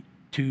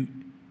to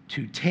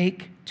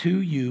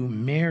you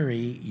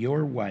Mary,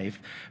 your wife,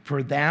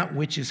 for that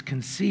which is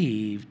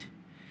conceived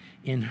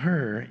in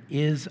her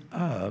is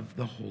of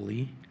the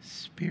Holy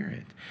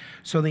Spirit.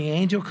 So the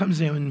angel comes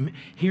in, and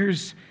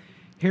here's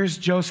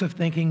Joseph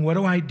thinking, what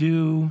do I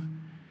do?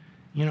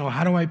 You know,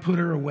 how do I put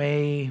her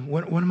away?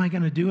 What am I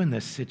going to do in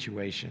this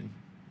situation?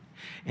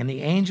 And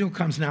the angel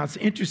comes. Now, it's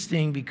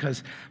interesting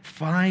because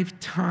five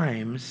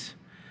times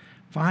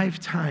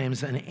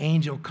an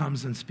angel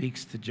comes and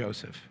speaks to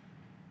Joseph.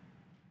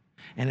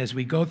 And as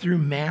we go through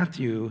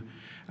Matthew,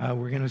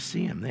 we're going to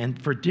see him, and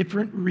for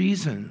different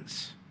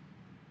reasons.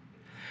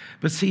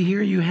 But see,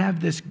 here you have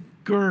this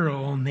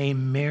girl named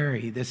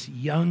Mary, this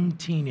young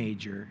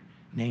teenager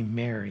named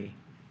Mary,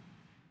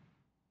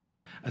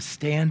 a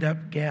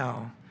stand-up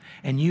gal.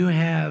 And you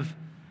have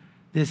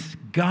this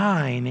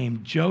guy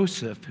named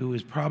Joseph, who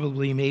is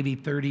probably maybe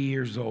 30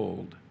 years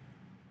old,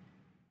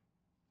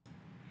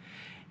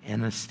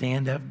 and a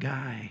stand-up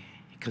guy,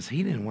 because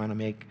he didn't want to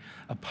make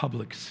a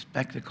public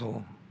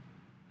spectacle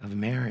of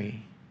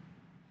Mary.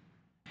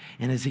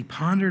 And as he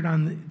pondered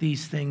on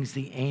these things,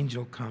 the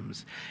angel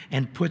comes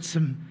and puts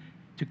him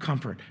to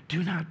comfort.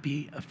 Do not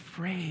be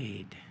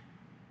afraid.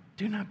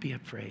 Do not be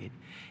afraid.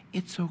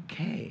 It's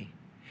okay.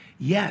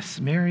 Yes,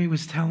 Mary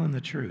was telling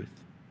the truth.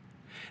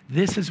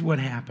 This is what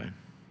happened.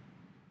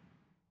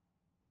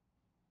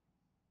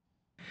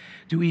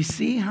 Do we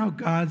see how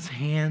God's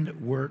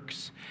hand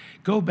works?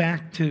 Go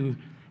back to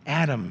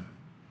Adam.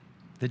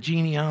 The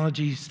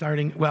genealogy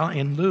starting, well,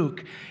 in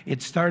Luke,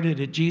 it started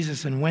at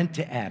Jesus and went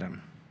to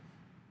Adam.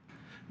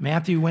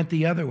 Matthew went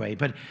the other way.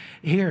 But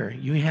here,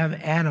 you have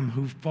Adam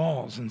who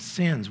falls and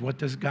sins. What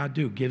does God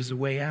do? Gives a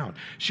way out.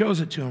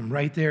 Shows it to him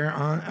right there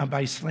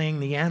by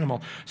slaying the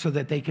animal so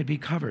that they could be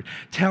covered.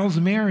 Tells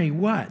Mary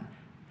what?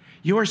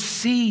 Your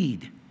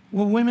seed.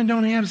 Well, women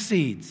don't have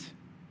seeds.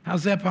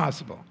 How's that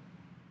possible?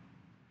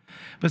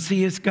 But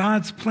see, it's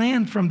God's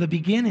plan from the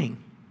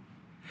beginning.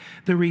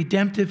 The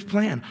redemptive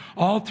plan.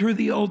 All through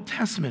the Old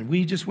Testament.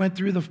 We just went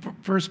through the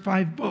first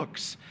 5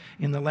 books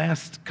in the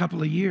last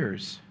couple of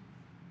years.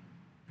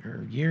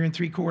 Or year and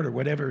 3/4,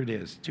 whatever it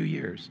is, 2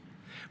 years.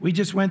 We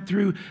just went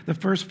through the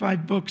first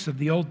 5 books of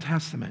the Old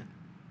Testament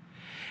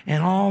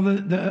and all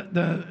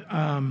the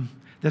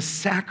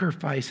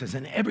sacrifices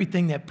and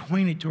everything that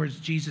pointed towards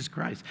Jesus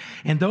Christ.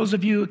 And those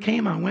of you who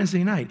came on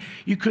Wednesday night,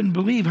 you couldn't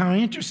believe how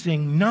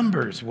interesting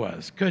Numbers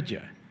was, could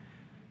you?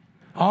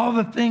 All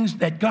the things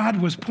that God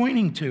was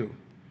pointing to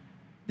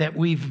that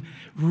we've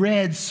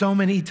read so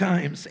many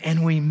times,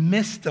 and we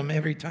missed them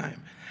every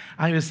time.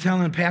 I was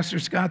telling Pastor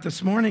Scott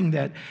this morning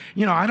that,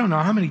 I don't know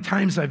how many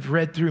times I've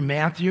read through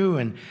Matthew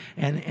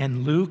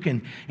and Luke,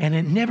 and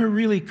it never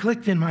really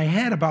clicked in my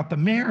head about the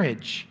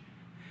marriage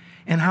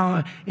and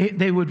how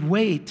they would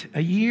wait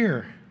a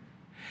year.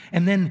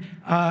 And then,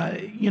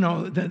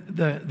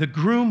 the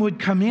groom would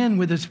come in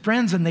with his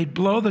friends, and they'd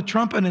blow the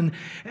trumpet,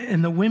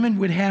 and the women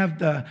would have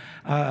the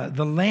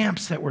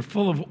lamps that were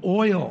full of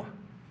oil.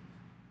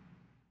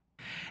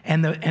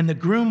 And the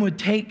groom would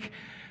take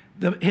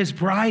his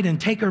bride and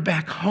take her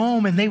back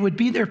home, and they would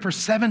be there for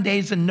 7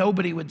 days, and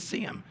nobody would see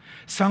him.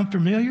 Sound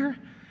familiar?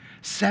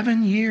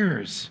 7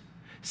 years.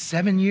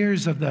 7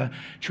 years of the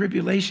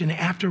tribulation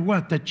after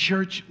what? The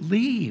church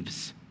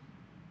leaves.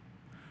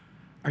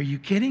 Are you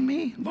kidding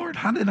me? Lord,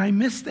 how did I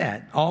miss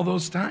that all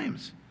those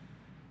times?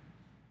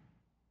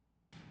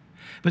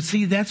 But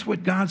see, that's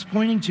what God's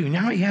pointing to.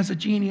 Now he has a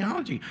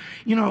genealogy.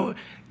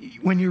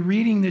 When you're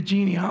reading the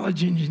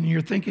genealogy and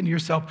you're thinking to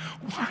yourself,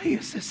 why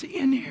is this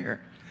in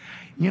here?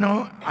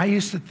 I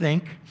used to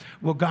think,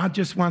 well, God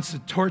just wants to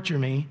torture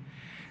me.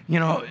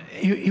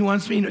 He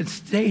wants me to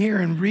stay here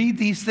and read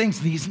these things,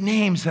 these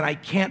names that I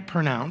can't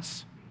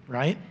pronounce,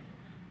 right?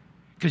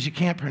 Because you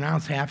can't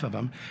pronounce half of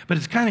them. But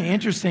it's kind of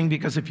interesting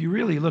because if you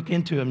really look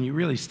into them, you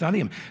really study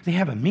them, they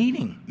have a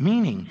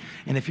meaning.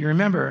 And if you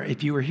remember,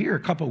 if you were here a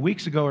couple of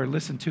weeks ago or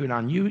listened to it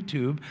on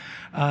YouTube,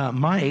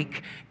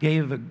 Mike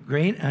gave a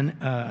great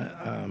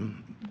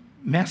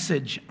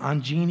message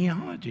on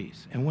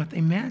genealogies and what they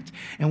meant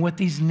and what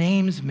these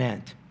names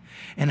meant.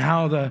 And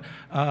how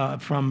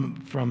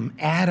from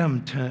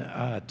Adam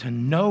to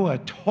Noah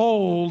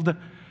told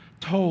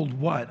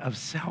what? Of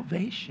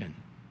salvation.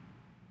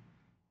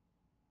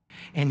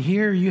 And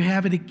here you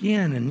have it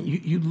again, and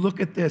you look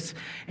at this,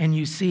 and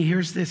you see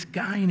here's this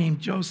guy named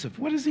Joseph.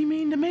 What does he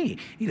mean to me?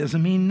 He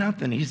doesn't mean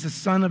nothing. He's the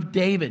son of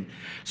David,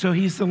 so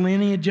he's the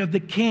lineage of the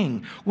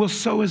king. Well,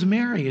 so is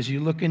Mary, as you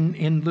look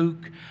in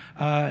Luke,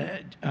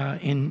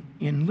 in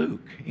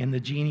Luke, in the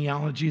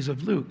genealogies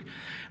of Luke.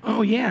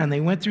 Oh, yeah, and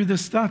they went through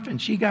this stuff,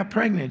 and she got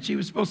pregnant. She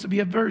was supposed to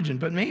be a virgin,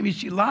 but maybe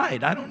she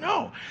lied. I don't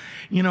know.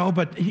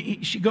 But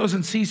she goes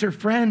and sees her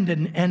friend,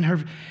 and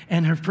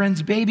her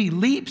friend's baby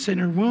leaps in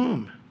her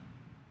womb.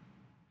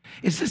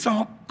 Is this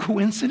all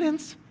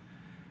coincidence?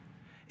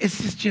 This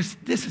is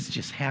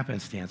just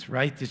happenstance,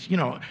 right?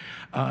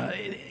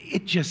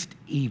 It just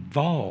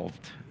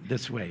evolved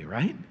this way,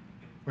 right?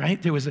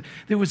 Right? There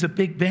was a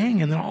big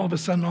bang, and then all of a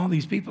sudden, all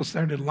these people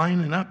started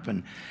lining up,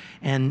 and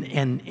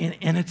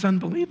it's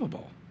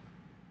unbelievable.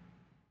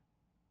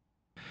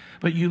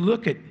 But you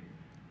look at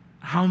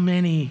how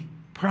many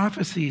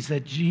prophecies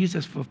that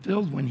Jesus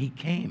fulfilled when he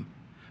came.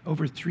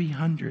 Over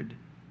 300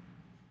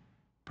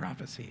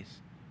 prophecies.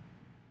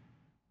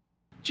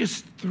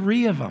 Just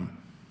 3 of them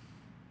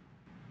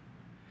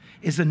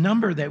is a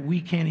number that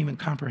we can't even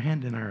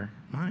comprehend in our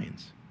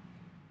minds.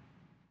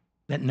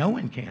 That no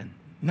one can,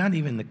 not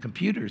even the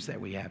computers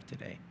that we have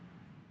today,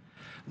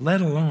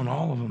 let alone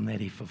all of them that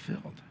he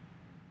fulfilled.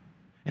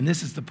 And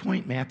this is the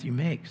point Matthew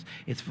makes.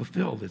 It's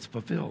fulfilled, it's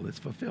fulfilled, it's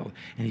fulfilled.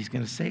 And he's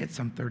going to say it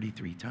some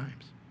 33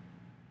 times.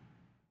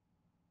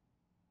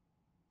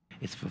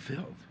 It's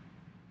fulfilled.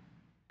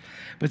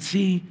 But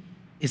see,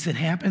 is it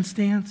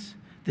happenstance?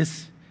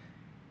 This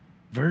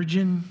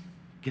virgin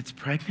gets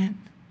pregnant.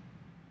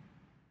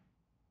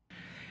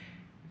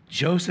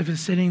 Joseph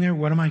is sitting there.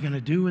 What am I going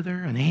to do with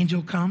her? An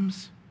angel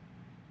comes.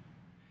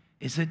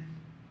 Is it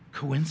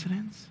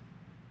coincidence?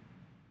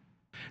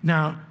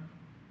 Now,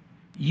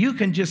 you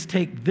can just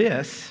take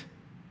this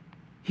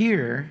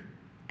here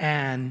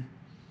and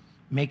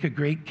make a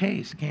great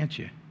case, can't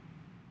you?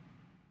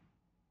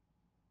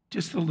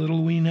 Just the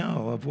little we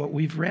know of what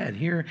we've read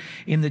here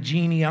in the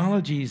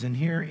genealogies and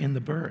here in the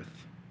birth.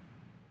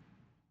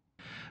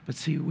 But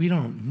see, we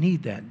don't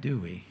need that, do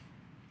we?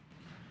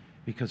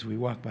 Because we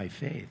walk by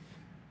faith,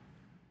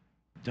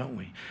 don't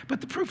we?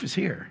 But the proof is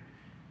here.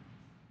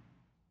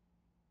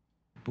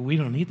 But we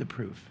don't need the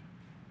proof.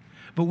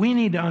 But we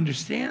need to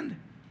understand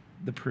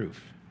the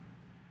proof.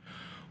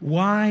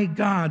 Why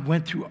God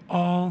went through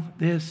all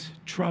this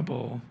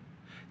trouble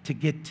to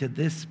get to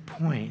this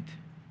point.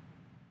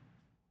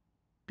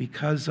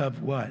 Because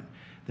of what?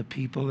 The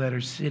people that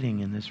are sitting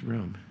in this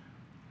room.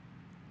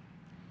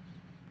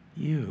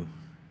 You.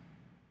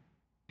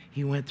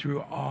 He went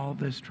through all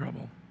this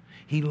trouble.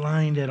 He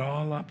lined it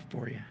all up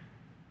for you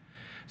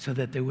so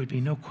that there would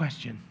be no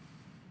question.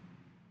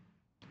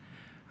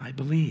 I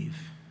believe.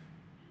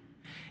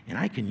 And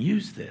I can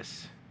use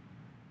this.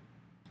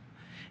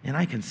 And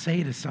I can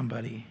say to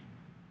somebody,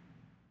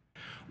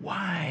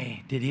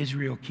 why did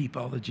Israel keep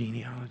all the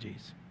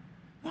genealogies?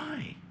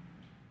 Why?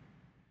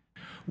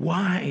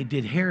 Why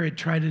did Herod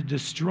try to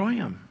destroy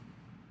them?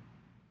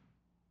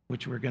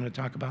 which we're going to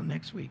talk about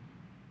next week.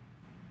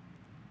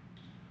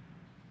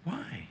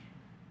 Why?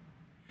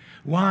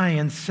 Why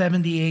in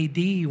 70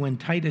 AD when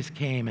Titus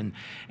came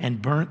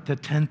and burnt the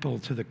temple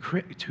to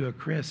a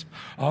crisp,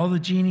 all the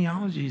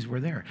genealogies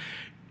were there.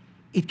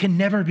 It can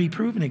never be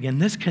proven again.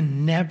 This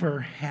can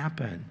never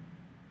happen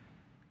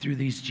through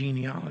these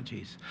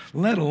genealogies,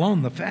 let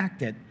alone the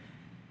fact that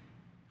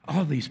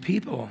all these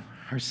people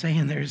are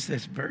saying there's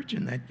this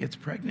virgin that gets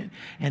pregnant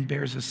and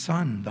bears a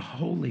son, the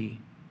Holy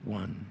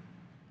One,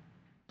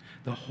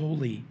 the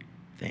holy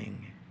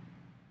thing.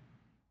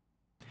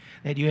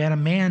 That you had a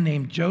man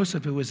named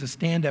Joseph who was a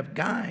stand-up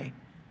guy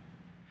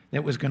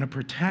that was going to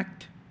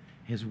protect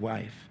his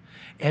wife,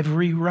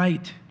 every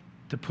right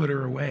to put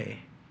her away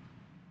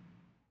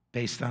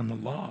based on the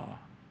law.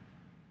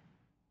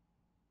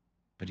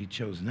 But he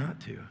chose not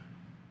to.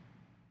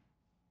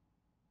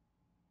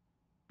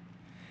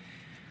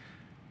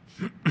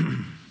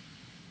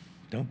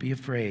 Don't be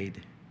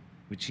afraid,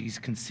 which he's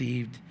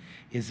conceived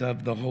is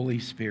of the Holy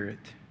Spirit.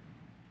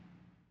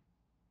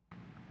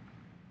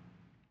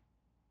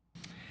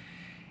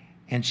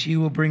 And she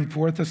will bring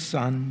forth a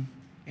son,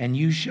 and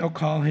you shall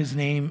call his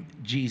name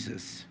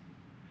Jesus.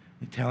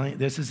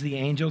 This is the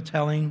angel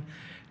telling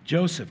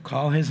Joseph,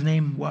 call his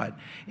name what?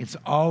 It's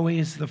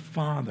always the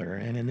father,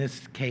 and in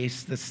this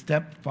case, the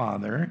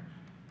stepfather,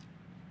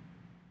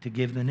 to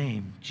give the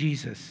name,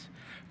 Jesus.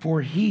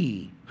 For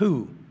he,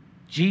 who?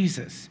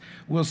 Jesus,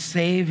 will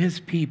save his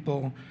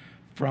people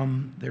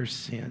from their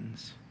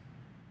sins.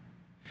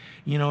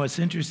 You know, it's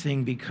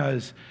interesting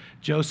because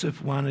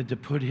Joseph wanted to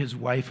put his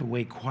wife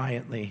away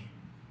quietly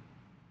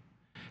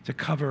to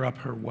cover up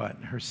her what?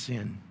 Her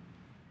sin.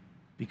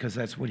 Because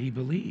that's what he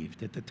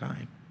believed at the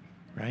time,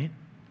 right?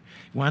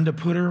 He wanted to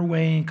put her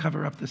away and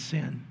cover up the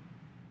sin.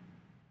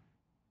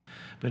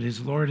 But his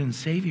Lord and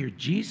Savior,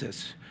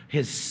 Jesus,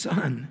 his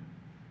son,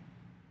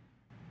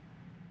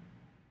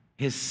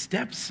 his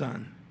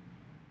stepson,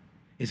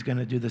 is going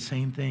to do the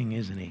same thing,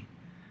 isn't he?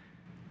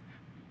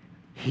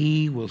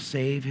 He will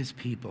save his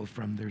people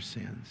from their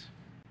sins.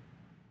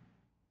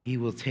 He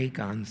will take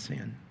on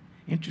sin.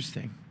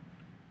 Interesting.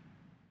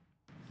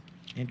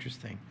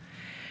 Interesting.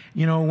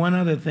 You know, one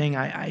other thing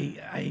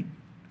I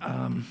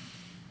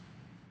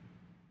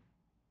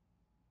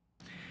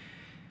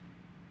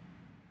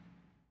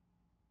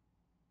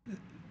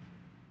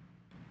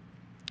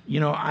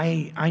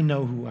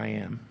know who I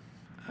am.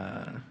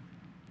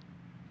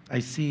 I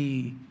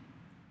see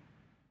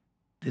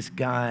this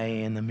guy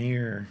in the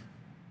mirror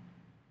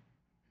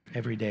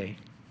every day.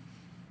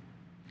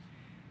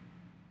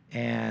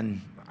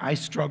 And I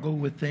struggle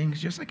with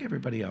things just like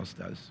everybody else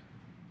does.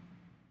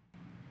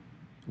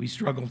 We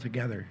struggle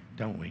together,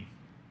 don't we?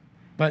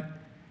 But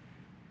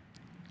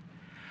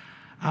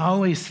I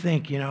always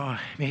think,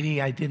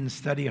 maybe I didn't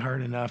study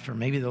hard enough, or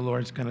maybe the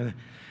Lord's going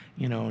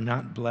to,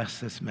 not bless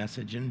this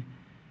message. And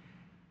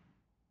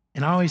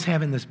I always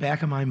have in this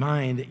back of my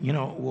mind,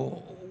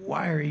 well,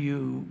 why are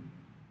you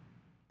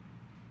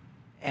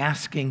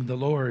asking the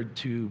Lord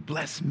to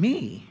bless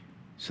me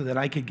so that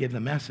I could give the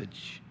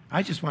message?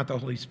 I just want the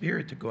Holy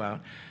Spirit to go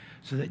out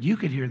so that you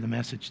could hear the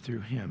message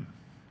through him,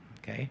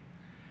 okay?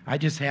 I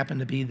just happen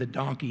to be the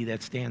donkey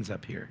that stands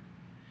up here.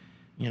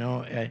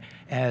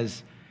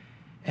 As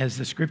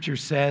the scripture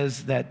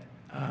says that,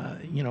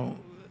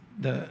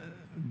 the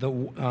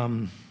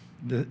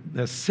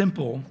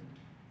simple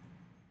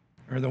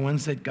are the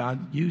ones that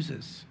God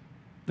uses.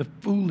 The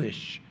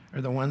foolish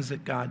are the ones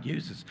that God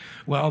uses.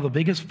 Well, the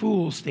biggest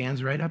fool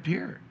stands right up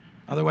here.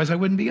 Otherwise, I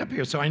wouldn't be up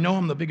here. So I know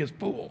I'm the biggest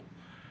fool,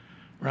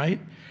 right?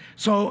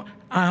 So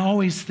I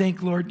always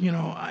think, Lord,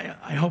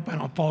 I hope I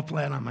don't fall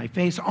flat on my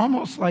face,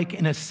 almost like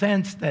in a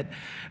sense that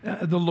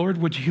the Lord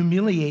would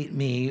humiliate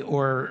me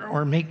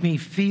or make me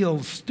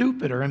feel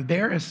stupid or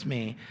embarrass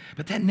me.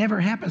 But that never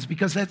happens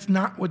because that's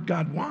not what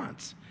God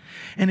wants.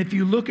 And if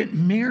you look at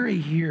Mary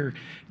here,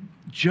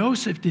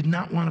 Joseph did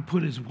not want to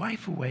put his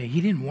wife away.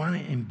 He didn't want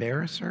to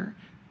embarrass her.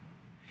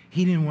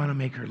 He didn't want to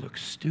make her look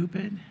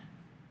stupid.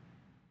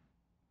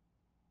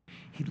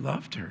 He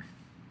loved her,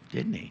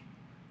 didn't he?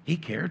 He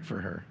cared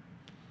for her.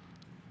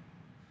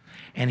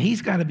 And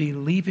he's got to be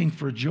leaping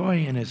for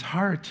joy in his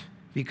heart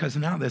because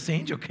now this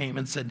angel came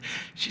and said,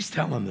 she's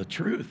telling the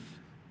truth.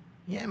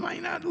 Yeah, it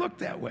might not look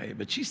that way,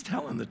 but she's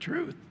telling the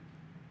truth.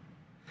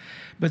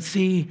 But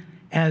see,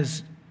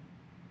 as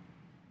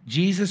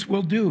Jesus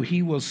will do,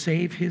 he will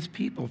save his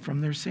people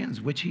from their sins,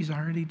 which he's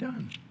already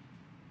done.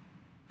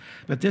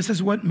 But this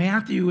is what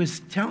Matthew is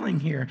telling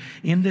here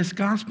in this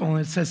gospel.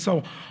 And it says,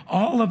 so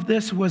all of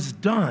this was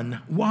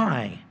done.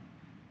 Why?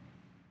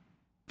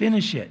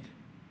 Finish it.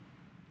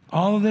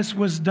 All of this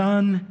was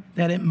done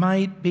that it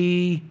might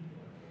be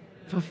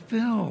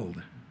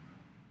fulfilled.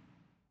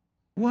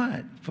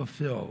 What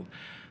fulfilled?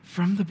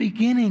 From the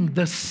beginning,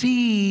 the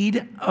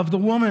seed of the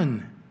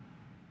woman.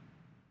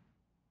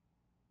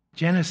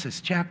 Genesis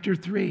chapter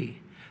 3,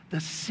 the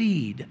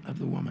seed of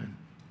the woman.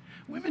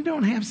 Women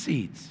don't have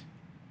seeds.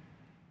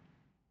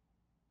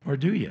 Or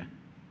do you?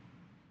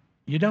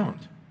 You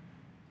don't.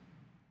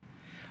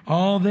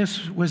 All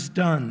this was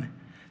done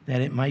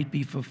that it might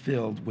be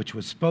fulfilled, which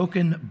was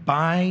spoken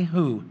by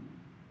who?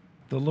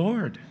 The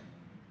Lord.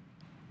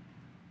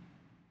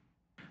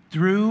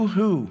 Through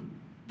who?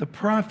 The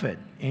prophet.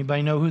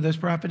 Anybody know who this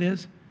prophet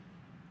is?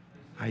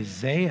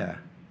 Isaiah.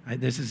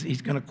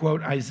 He's going to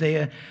quote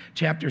Isaiah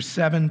chapter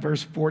 7,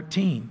 verse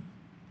 14.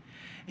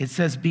 It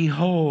says,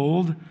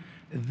 "Behold,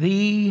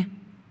 the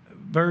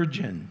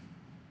virgin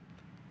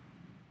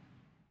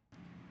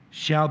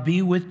shall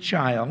be with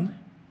child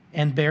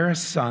and bear a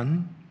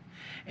son,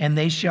 and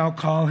they shall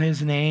call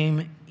his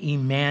name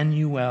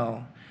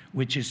Emmanuel,"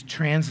 which is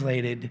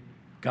translated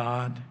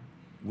God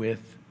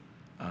with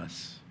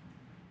us.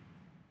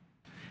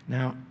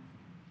 Now,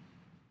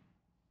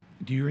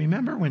 do you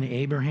remember when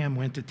Abraham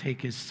went to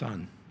take his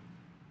son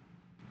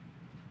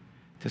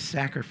to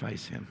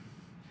sacrifice him?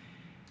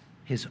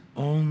 His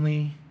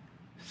only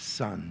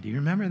son. Do you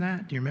remember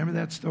that? Do you remember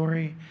that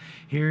story?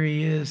 Here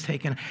he is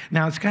taking.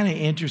 Now, it's kind of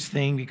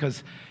interesting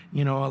because,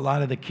 a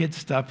lot of the kid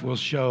stuff will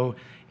show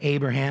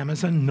Abraham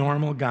as a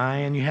normal guy,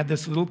 and you have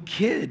this little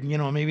kid,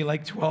 maybe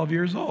like 12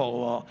 years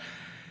old. Well,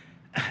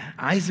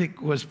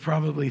 Isaac was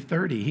probably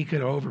 30. He could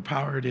have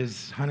overpowered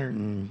his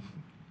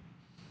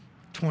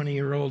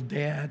 120-year-old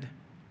dad,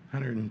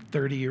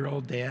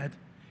 130-year-old dad.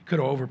 Could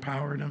have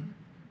overpowered him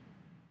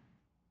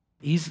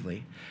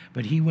easily.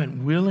 But he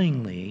went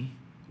willingly,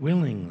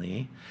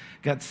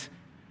 got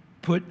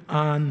put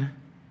on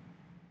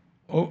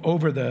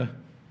over the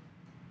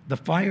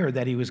fire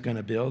that he was going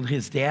to build.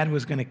 His dad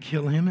was going to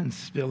kill him and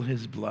spill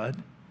his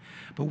blood.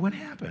 But what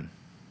happened?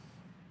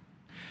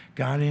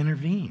 God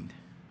intervened.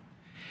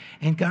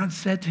 And God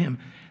said to him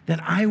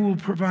that I will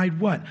provide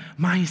what?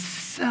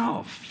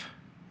 Myself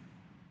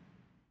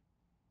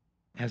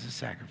as a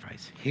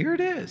sacrifice. Here it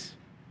is.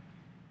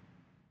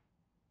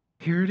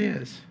 Here it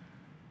is.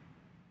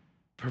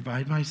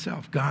 Provide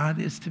myself.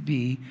 God is to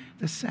be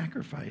the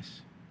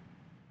sacrifice.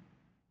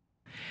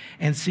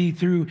 And see,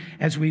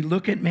 as we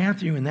look at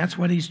Matthew, and that's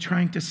what he's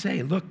trying to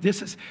say. Look,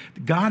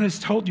 God has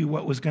told you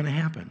what was going to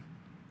happen.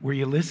 Were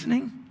you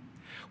listening?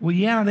 Well,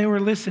 yeah, they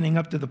were listening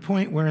up to the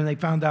point where they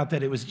found out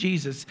that it was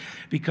Jesus,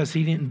 because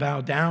he didn't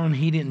bow down.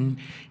 He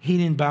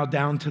didn't bow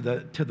down to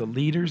the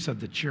leaders of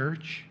the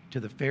church, to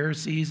the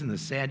Pharisees and the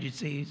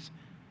Sadducees.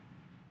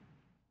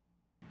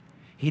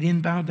 He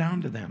didn't bow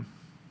down to them,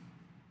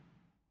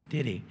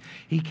 did he?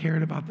 He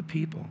cared about the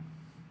people.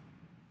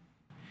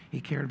 He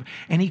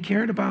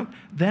cared about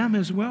them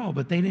as well,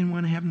 but they didn't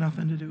want to have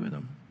nothing to do with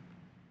him.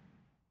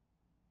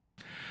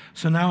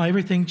 So now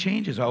everything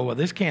changes. Oh, well,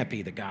 this can't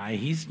be the guy.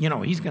 He's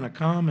going to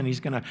come and he's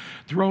going to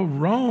throw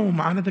Rome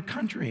out of the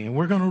country, and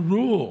we're going to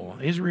rule.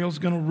 Israel's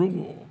going to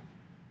rule.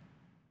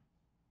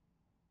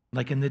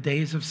 Like in the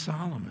days of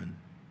Solomon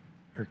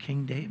or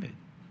King David.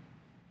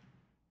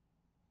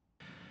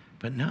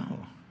 But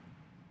no.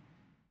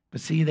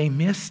 But see, they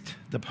missed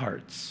the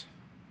parts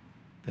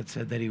that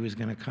said that he was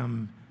going to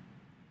come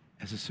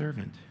as a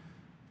servant,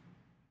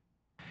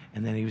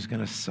 and then he was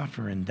going to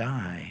suffer and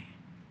die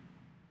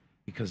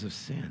because of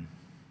sin,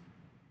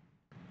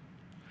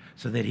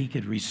 so that he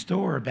could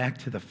restore back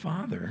to the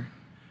Father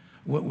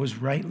what was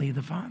rightly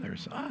the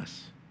Father's,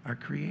 us, our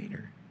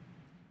Creator.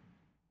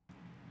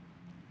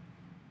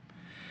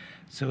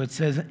 So it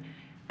says,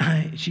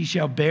 she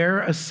shall bear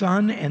a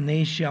son, and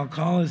they shall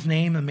call his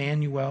name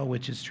Emmanuel,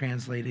 which is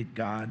translated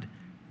God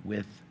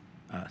with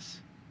us.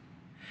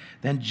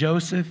 Then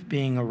Joseph,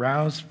 being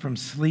aroused from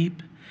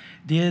sleep,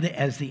 did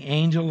as the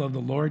angel of the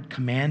Lord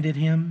commanded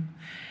him,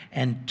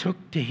 and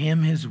took to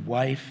him his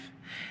wife,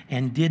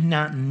 and did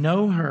not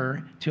know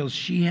her till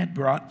she had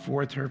brought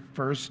forth her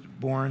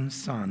firstborn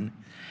son,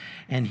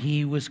 and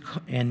he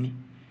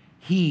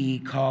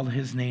called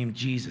his name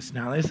Jesus.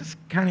 Now, this is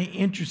kind of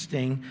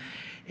interesting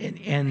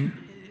and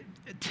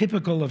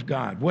typical of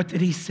God. What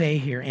did he say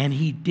here? And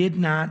he did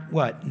not,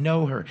 what?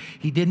 Know her.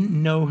 He didn't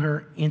know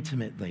her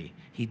intimately.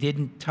 He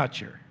didn't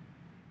touch her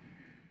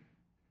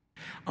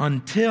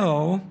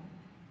until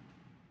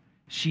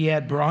she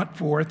had brought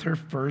forth her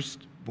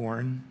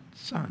firstborn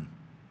son.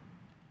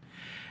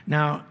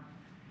 Now,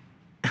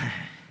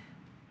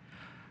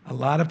 a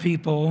lot of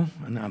people,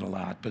 not a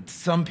lot, but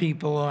some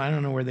people, I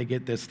don't know where they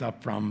get this stuff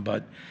from,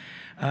 but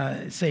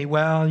say,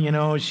 well,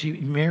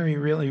 Mary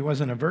really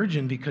wasn't a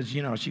virgin because,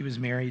 she was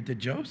married to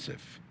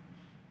Joseph.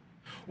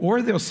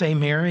 Or they'll say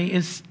Mary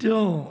is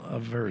still a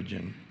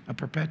virgin, a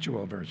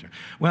perpetual virgin.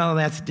 Well,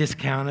 that's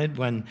discounted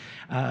when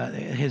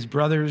his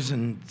brothers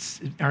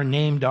are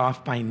named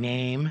off by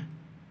name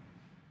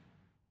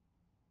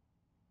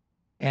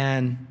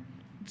and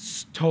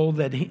told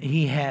that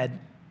he had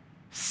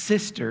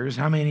sisters.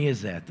 How many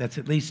is that? That's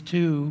at least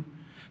 2.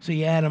 So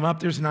you add them up,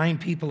 there's 9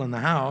 people in the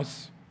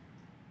house.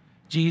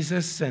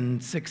 Jesus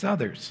and 6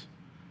 others.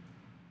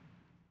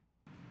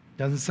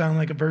 Doesn't sound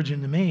like a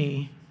virgin to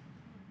me.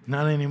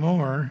 Not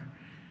anymore.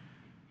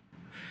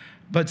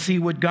 But see,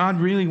 what God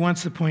really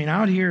wants to point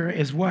out here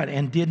is what?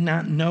 And did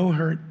not know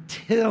her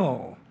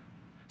till.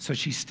 So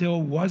she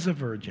still was a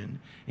virgin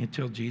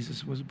until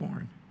Jesus was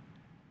born.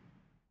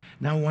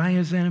 Now, why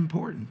is that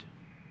important?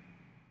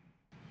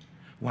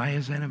 Why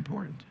is that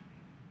important?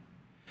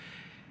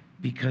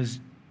 Because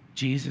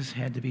Jesus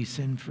had to be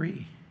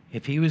sin-free.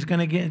 If he was going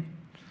to get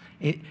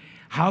it,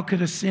 how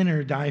could a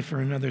sinner die for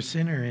another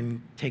sinner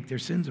and take their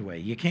sins away?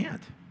 You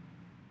can't.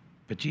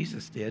 But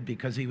Jesus did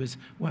because he was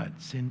what?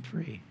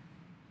 Sin-free.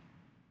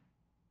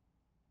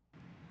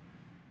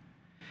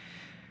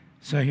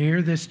 So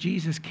here this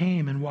Jesus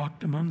came and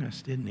walked among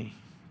us, didn't he?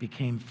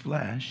 Became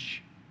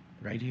flesh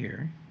right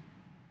here,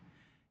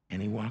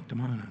 and he walked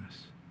among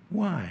us.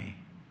 Why?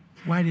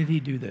 Why did he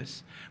do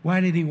this?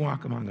 Why did he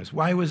walk among us?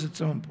 Why was it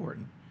so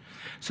important?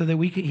 So that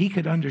he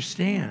could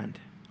understand,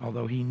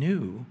 although he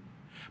knew,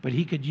 but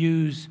he could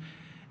use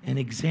an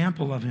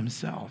example of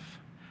himself,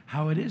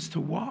 how it is to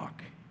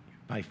walk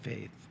by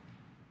faith.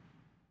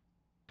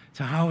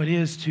 So how it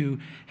is to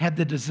have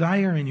the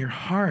desire in your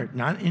heart,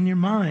 not in your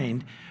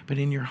mind, but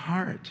in your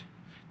heart,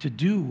 to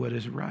do what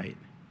is right.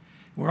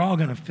 We're all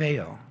going to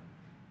fail.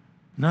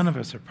 None of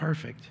us are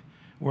perfect.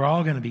 We're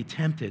all going to be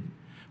tempted.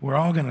 We're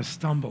all going to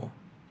stumble.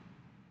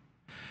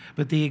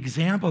 But the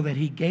example that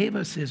he gave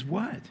us is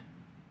what?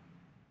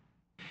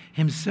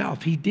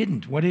 Himself. He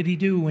didn't. What did he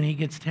do when he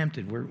gets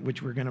tempted?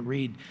 Which we're going to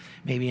read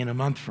maybe in a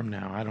month from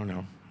now. I don't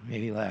know.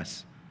 Maybe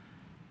less.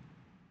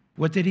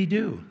 What did he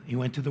do? He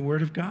went to the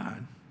Word of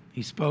God.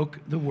 He spoke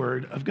the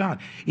Word of God.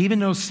 Even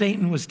though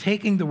Satan was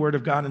taking the Word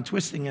of God and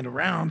twisting it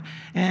around,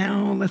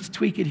 and let's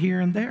tweak it here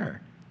and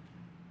there.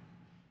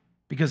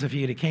 Because if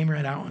he had came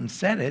right out and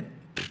said it,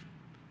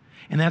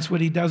 and that's what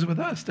he does with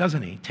us,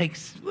 doesn't he?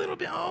 Takes a little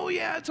bit, oh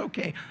yeah, it's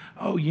okay.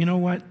 Oh, you know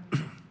what?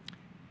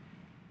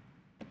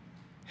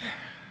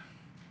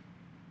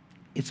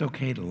 It's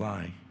okay to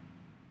lie.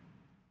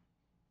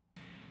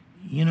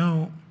 You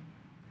know,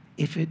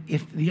 if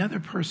the other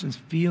person's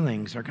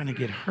feelings are going to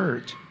get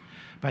hurt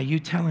by you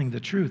telling the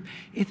truth,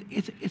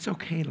 it's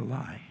okay to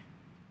lie.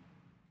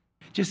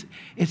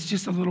 It's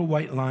just a little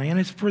white lie, and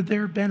it's for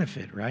their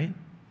benefit, right?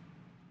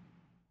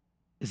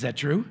 Is that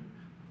true?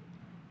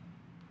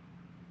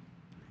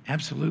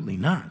 Absolutely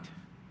not.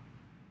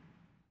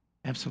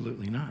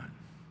 Absolutely not.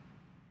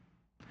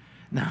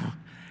 Now,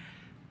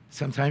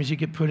 sometimes you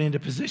get put into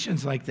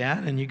positions like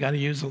that, and you got to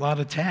use a lot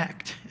of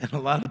tact and a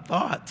lot of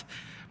thought,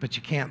 but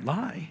you can't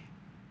lie.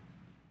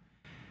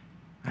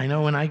 I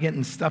know when I get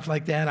in stuff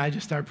like that, I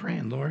just start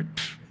praying, Lord,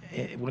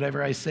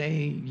 whatever I say,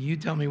 you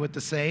tell me what to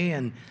say,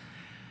 and,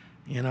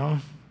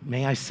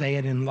 may I say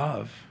it in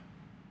love.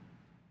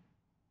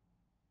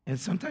 And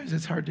sometimes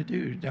it's hard to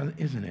do,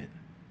 isn't it?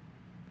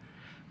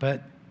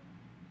 But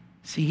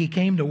see, he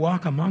came to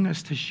walk among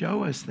us to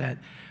show us that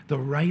the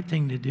right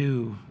thing to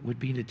do would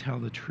be to tell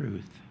the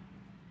truth.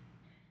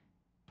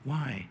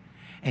 Why?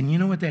 And you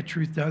know what that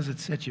truth does? It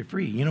sets you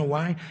free. You know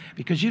why?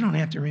 Because you don't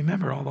have to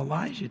remember all the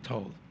lies you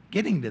told,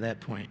 getting to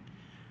that point.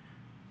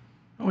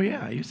 Oh,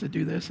 yeah, I used to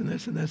do this and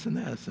this and this and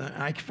this.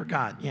 I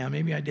forgot. Yeah,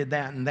 maybe I did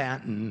that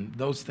and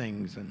those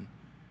things.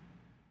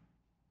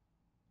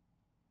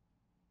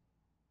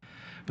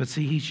 But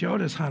see, he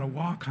showed us how to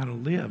walk, how to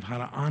live, how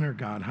to honor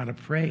God, how to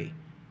pray,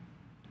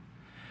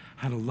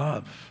 how to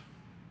love.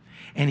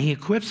 And he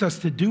equips us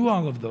to do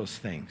all of those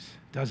things,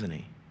 doesn't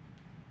he?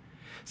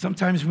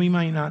 Sometimes we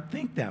might not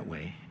think that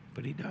way,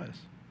 but he does.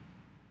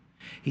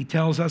 He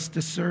tells us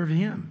to serve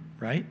him,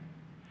 right?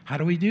 How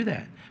do we do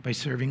that? By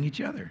serving each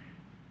other,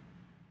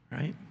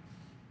 right?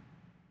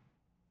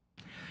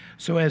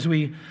 So as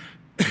we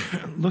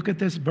look at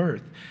this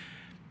birth,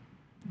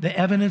 the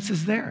evidence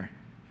is there.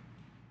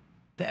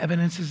 The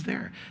evidence is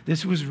there.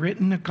 This was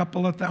written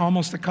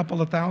almost a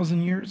couple of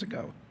thousand years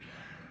ago.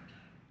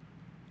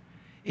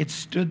 It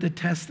stood the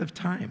test of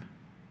time.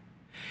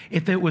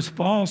 If it was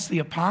false, the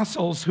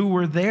apostles who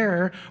were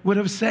there would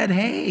have said,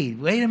 hey,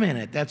 wait a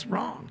minute, that's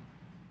wrong.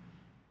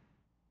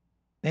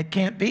 That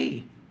can't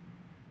be.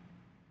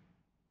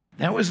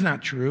 That was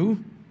not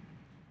true.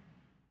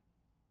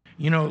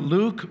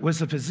 Luke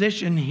was a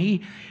physician.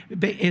 He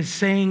is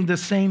saying the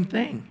same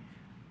thing.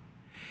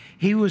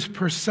 He was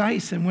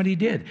precise in what he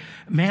did.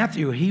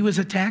 Matthew, he was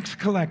a tax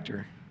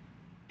collector.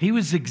 He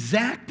was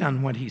exact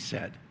on what he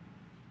said.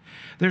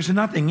 There's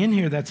nothing in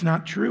here that's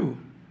not true.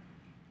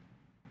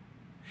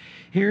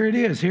 Here it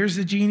is. Here's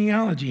the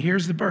genealogy.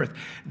 Here's the birth.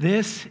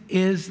 This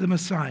is the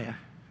Messiah.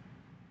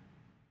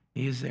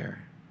 He is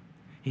there.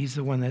 He's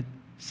the one that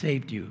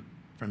saved you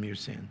from your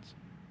sins.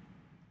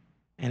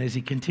 And as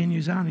he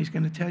continues on, he's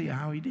going to tell you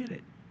how he did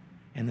it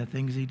and the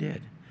things he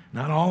did.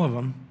 Not all of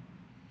them,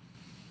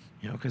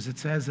 because it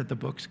says that the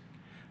books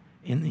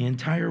in the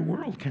entire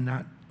world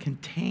cannot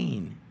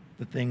contain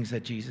the things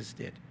that Jesus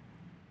did.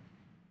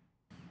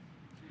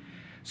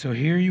 So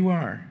here you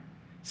are,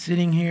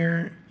 sitting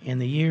here in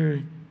the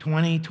year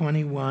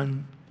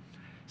 2021,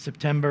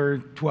 September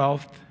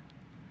 12th,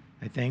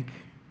 I think.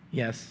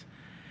 Yes.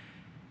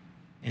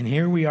 And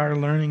here we are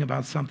learning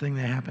about something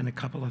that happened a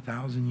couple of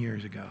thousand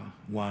years ago.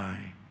 Why?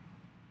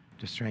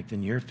 To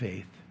strengthen your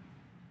faith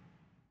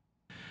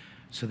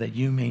so that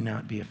you may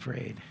not be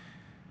afraid,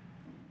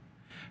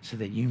 so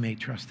that you may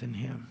trust in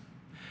him,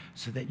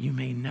 so that you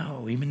may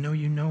know, even though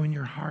you know in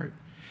your heart,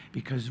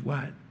 because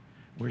what?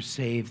 We're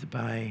saved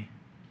by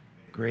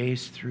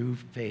grace through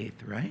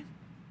faith, right?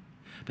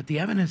 But the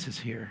evidence is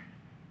here.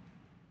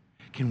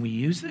 Can we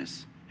use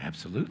this?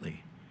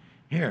 Absolutely.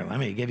 Here, let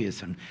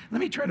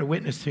me try to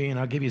witness to you, and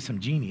I'll give you some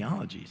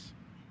genealogies.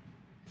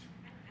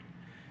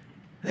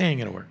 They ain't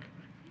going to work.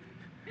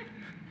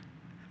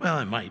 Well,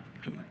 it might.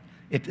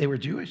 If they were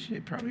Jewish,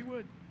 it probably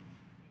would.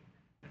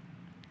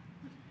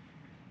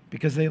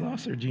 Because they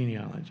lost their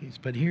genealogies.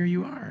 But here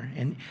you are.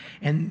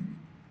 And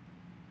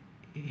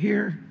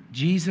here,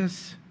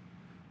 Jesus,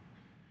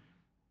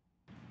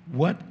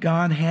 what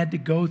God had to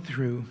go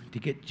through to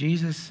get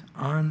Jesus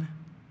on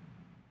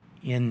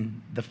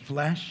in the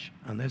flesh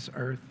on this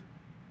earth.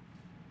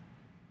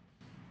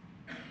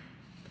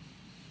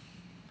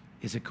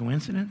 Is it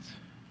coincidence?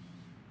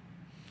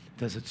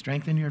 Does it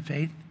strengthen your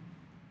faith?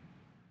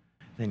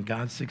 Then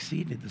God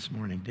succeeded this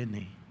morning, didn't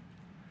he?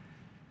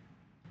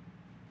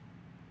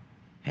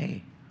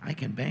 Hey, I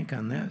can bank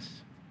on this.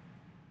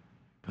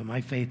 But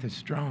my faith is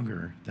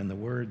stronger than the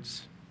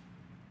words,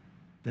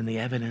 than the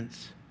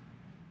evidence.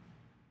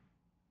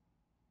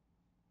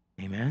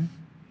 Amen?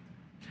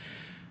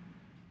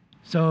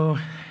 So,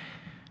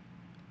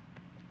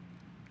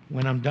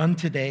 when I'm done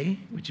today,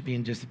 which will be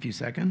in just a few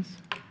seconds,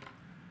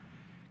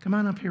 come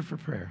on up here for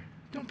prayer.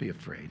 Don't be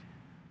afraid.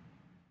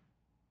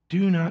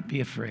 Do not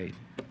be afraid.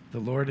 The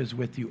Lord is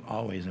with you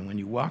always. And when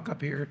you walk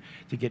up here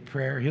to get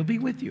prayer, he'll be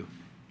with you.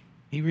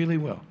 He really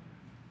will.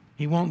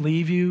 He won't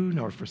leave you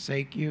nor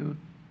forsake you.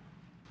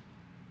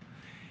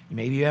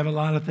 Maybe you have a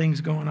lot of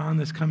things going on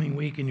this coming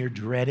week and you're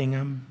dreading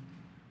them.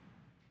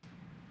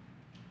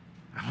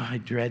 Oh, I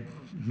dread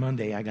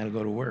Monday, I got to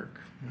go to work.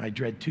 I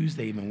dread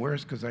Tuesday even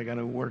worse because I got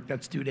to work.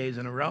 That's 2 days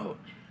in a row.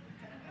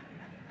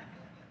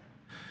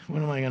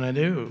 What am I going to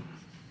do?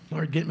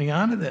 Lord, get me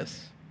out of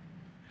this.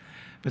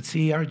 But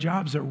see, our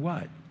jobs are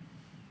what?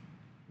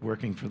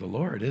 Working for the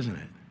Lord, isn't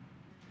it?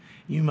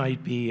 You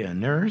might be a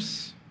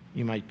nurse.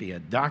 You might be a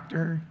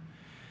doctor.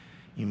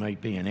 You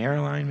might be an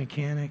airline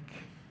mechanic.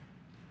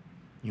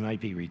 You might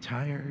be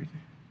retired.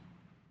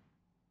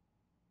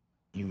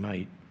 You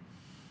might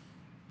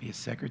be a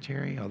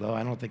secretary, although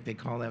I don't think they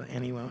call that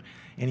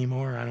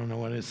anymore. I don't know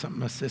what it is,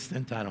 something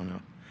assistant, I don't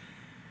know.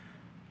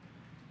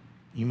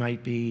 You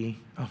might be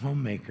a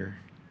homemaker.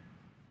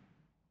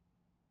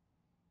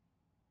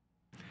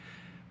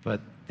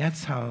 But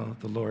that's how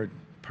the Lord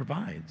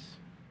provides.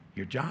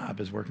 Your job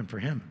is working for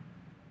him.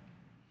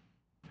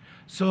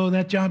 So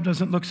that job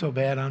doesn't look so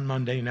bad on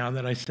Monday now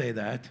that I say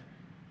that,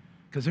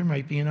 because there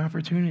might be an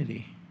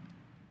opportunity,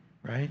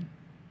 right?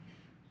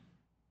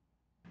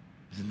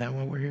 Isn't that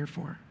what we're here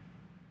for?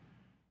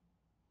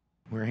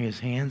 We're his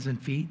hands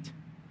and feet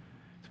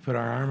to put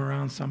our arm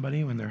around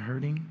somebody when they're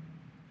hurting,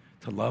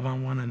 to love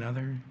on one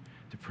another,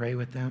 to pray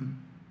with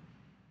them.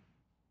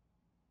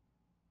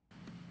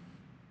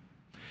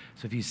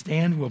 So if you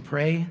stand, we'll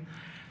pray,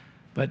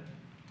 but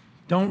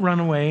don't run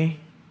away.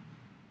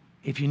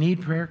 If you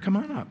need prayer, come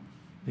on up.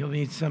 You'll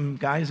meet some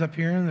guys up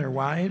here and their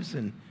wives,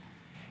 and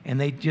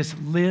they just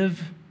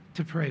live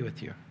to pray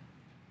with you.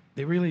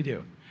 They really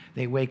do.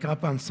 They wake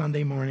up on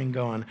Sunday morning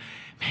going,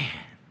 man,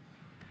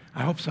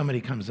 I hope somebody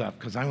comes up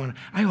because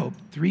I hope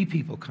 3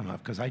 people come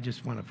up because I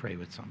just want to pray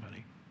with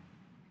somebody.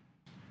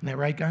 Isn't that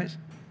right, guys?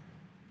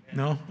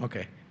 No?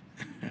 Okay.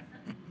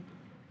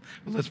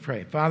 Well, let's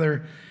pray.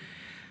 Father,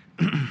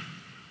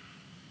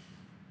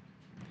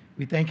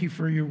 we thank you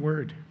for your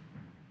word.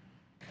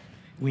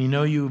 We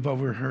know you've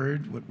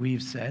overheard what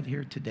we've said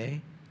here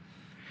today.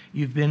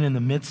 You've been in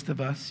the midst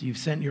of us. You've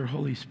sent your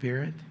Holy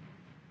Spirit.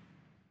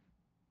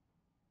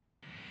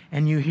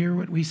 And you hear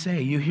what we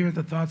say. You hear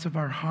the thoughts of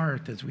our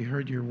heart as we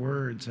heard your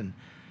words, and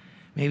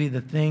maybe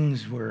the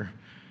things were,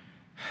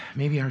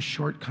 maybe our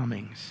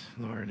shortcomings,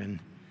 Lord,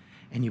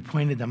 and you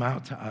pointed them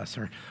out to us.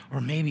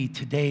 Or maybe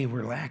today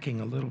we're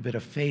lacking a little bit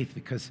of faith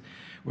because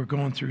we're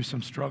going through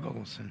some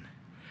struggles.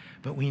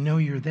 But we know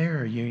you're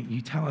there.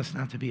 You tell us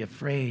not to be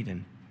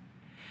afraid.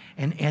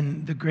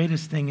 And the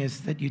greatest thing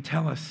is that you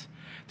tell us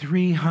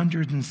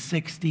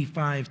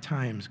 365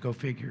 times, go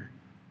figure,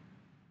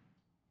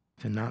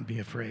 to not be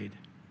afraid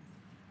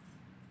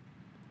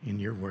in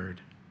your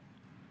word.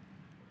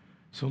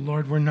 So,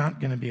 Lord, we're not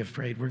going to be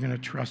afraid. We're going to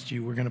trust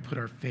you. We're going to put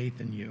our faith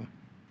in you.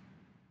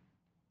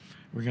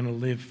 We're going to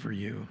live for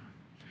you.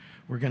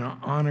 We're going to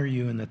honor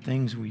you in the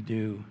things we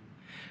do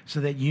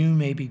so that you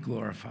may be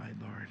glorified,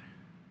 Lord.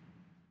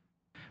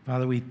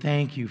 Father, we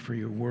thank you for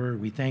your word.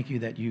 We thank you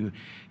that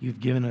you've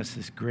given us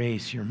this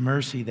grace, your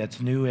mercy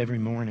that's new every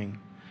morning,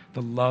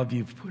 the love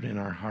you've put in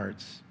our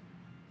hearts.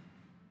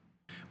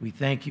 We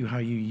thank you how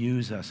you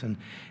use us.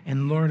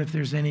 And Lord, if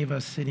there's any of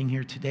us sitting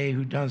here today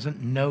who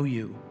doesn't know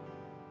you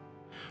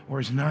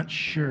or is not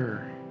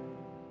sure,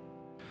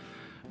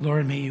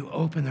 Lord, may you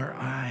open their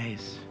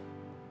eyes.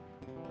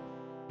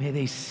 May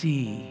they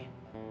see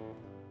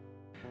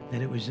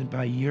that it was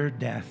by your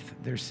death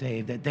they're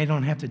saved, that they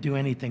don't have to do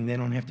anything. They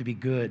don't have to be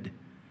good.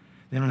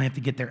 They don't have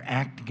to get their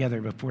act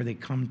together before they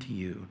come to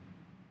you.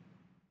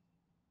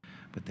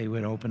 But they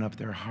would open up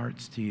their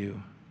hearts to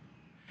you,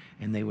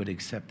 and they would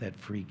accept that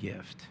free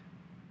gift.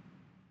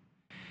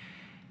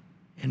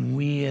 And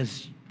we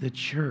as the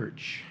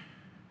church,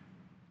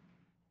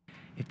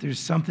 If there's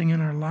something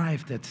in our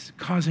life that's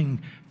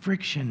causing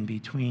friction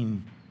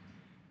between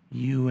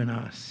you and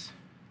us,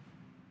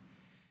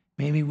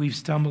 maybe we've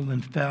stumbled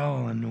and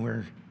fell and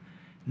we're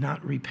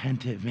not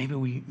repentive.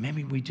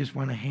 Maybe we just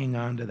want to hang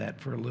on to that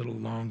for a little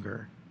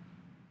longer.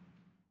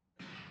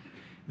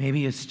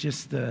 Maybe it's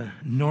just the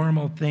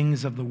normal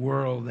things of the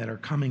world that are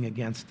coming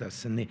against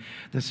us and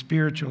the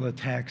spiritual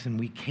attacks, and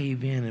we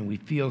cave in and we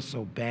feel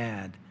so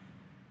bad.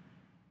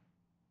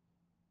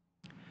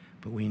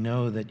 But we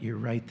know that you're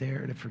right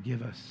there to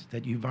forgive us,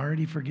 that you've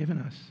already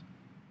forgiven us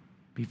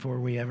before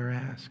we ever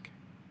ask.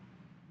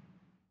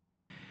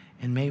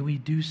 And may we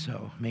do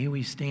so. May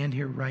we stand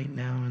here right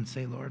now and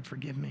say, Lord,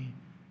 forgive me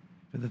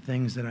for the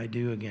things that I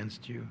do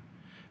against you,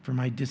 for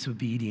my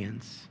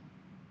disobedience.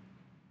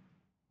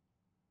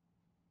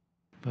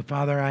 But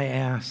Father, I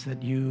ask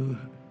that you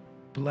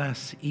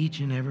bless each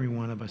and every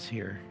one of us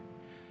here,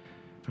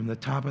 from the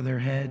top of their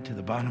head to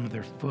the bottom of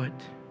their foot,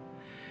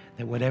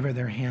 that whatever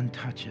their hand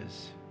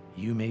touches,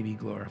 you may be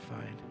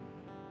glorified.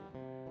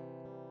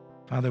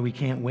 Father, we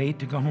can't wait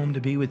to go home to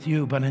be with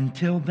you, but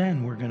until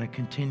then, we're going to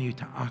continue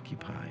to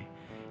occupy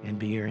and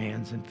be your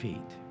hands and feet.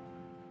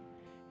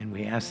 And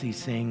we ask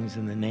these things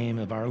in the name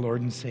of our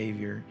Lord and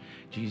Savior,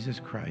 Jesus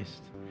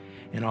Christ.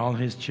 And all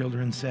his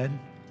children said,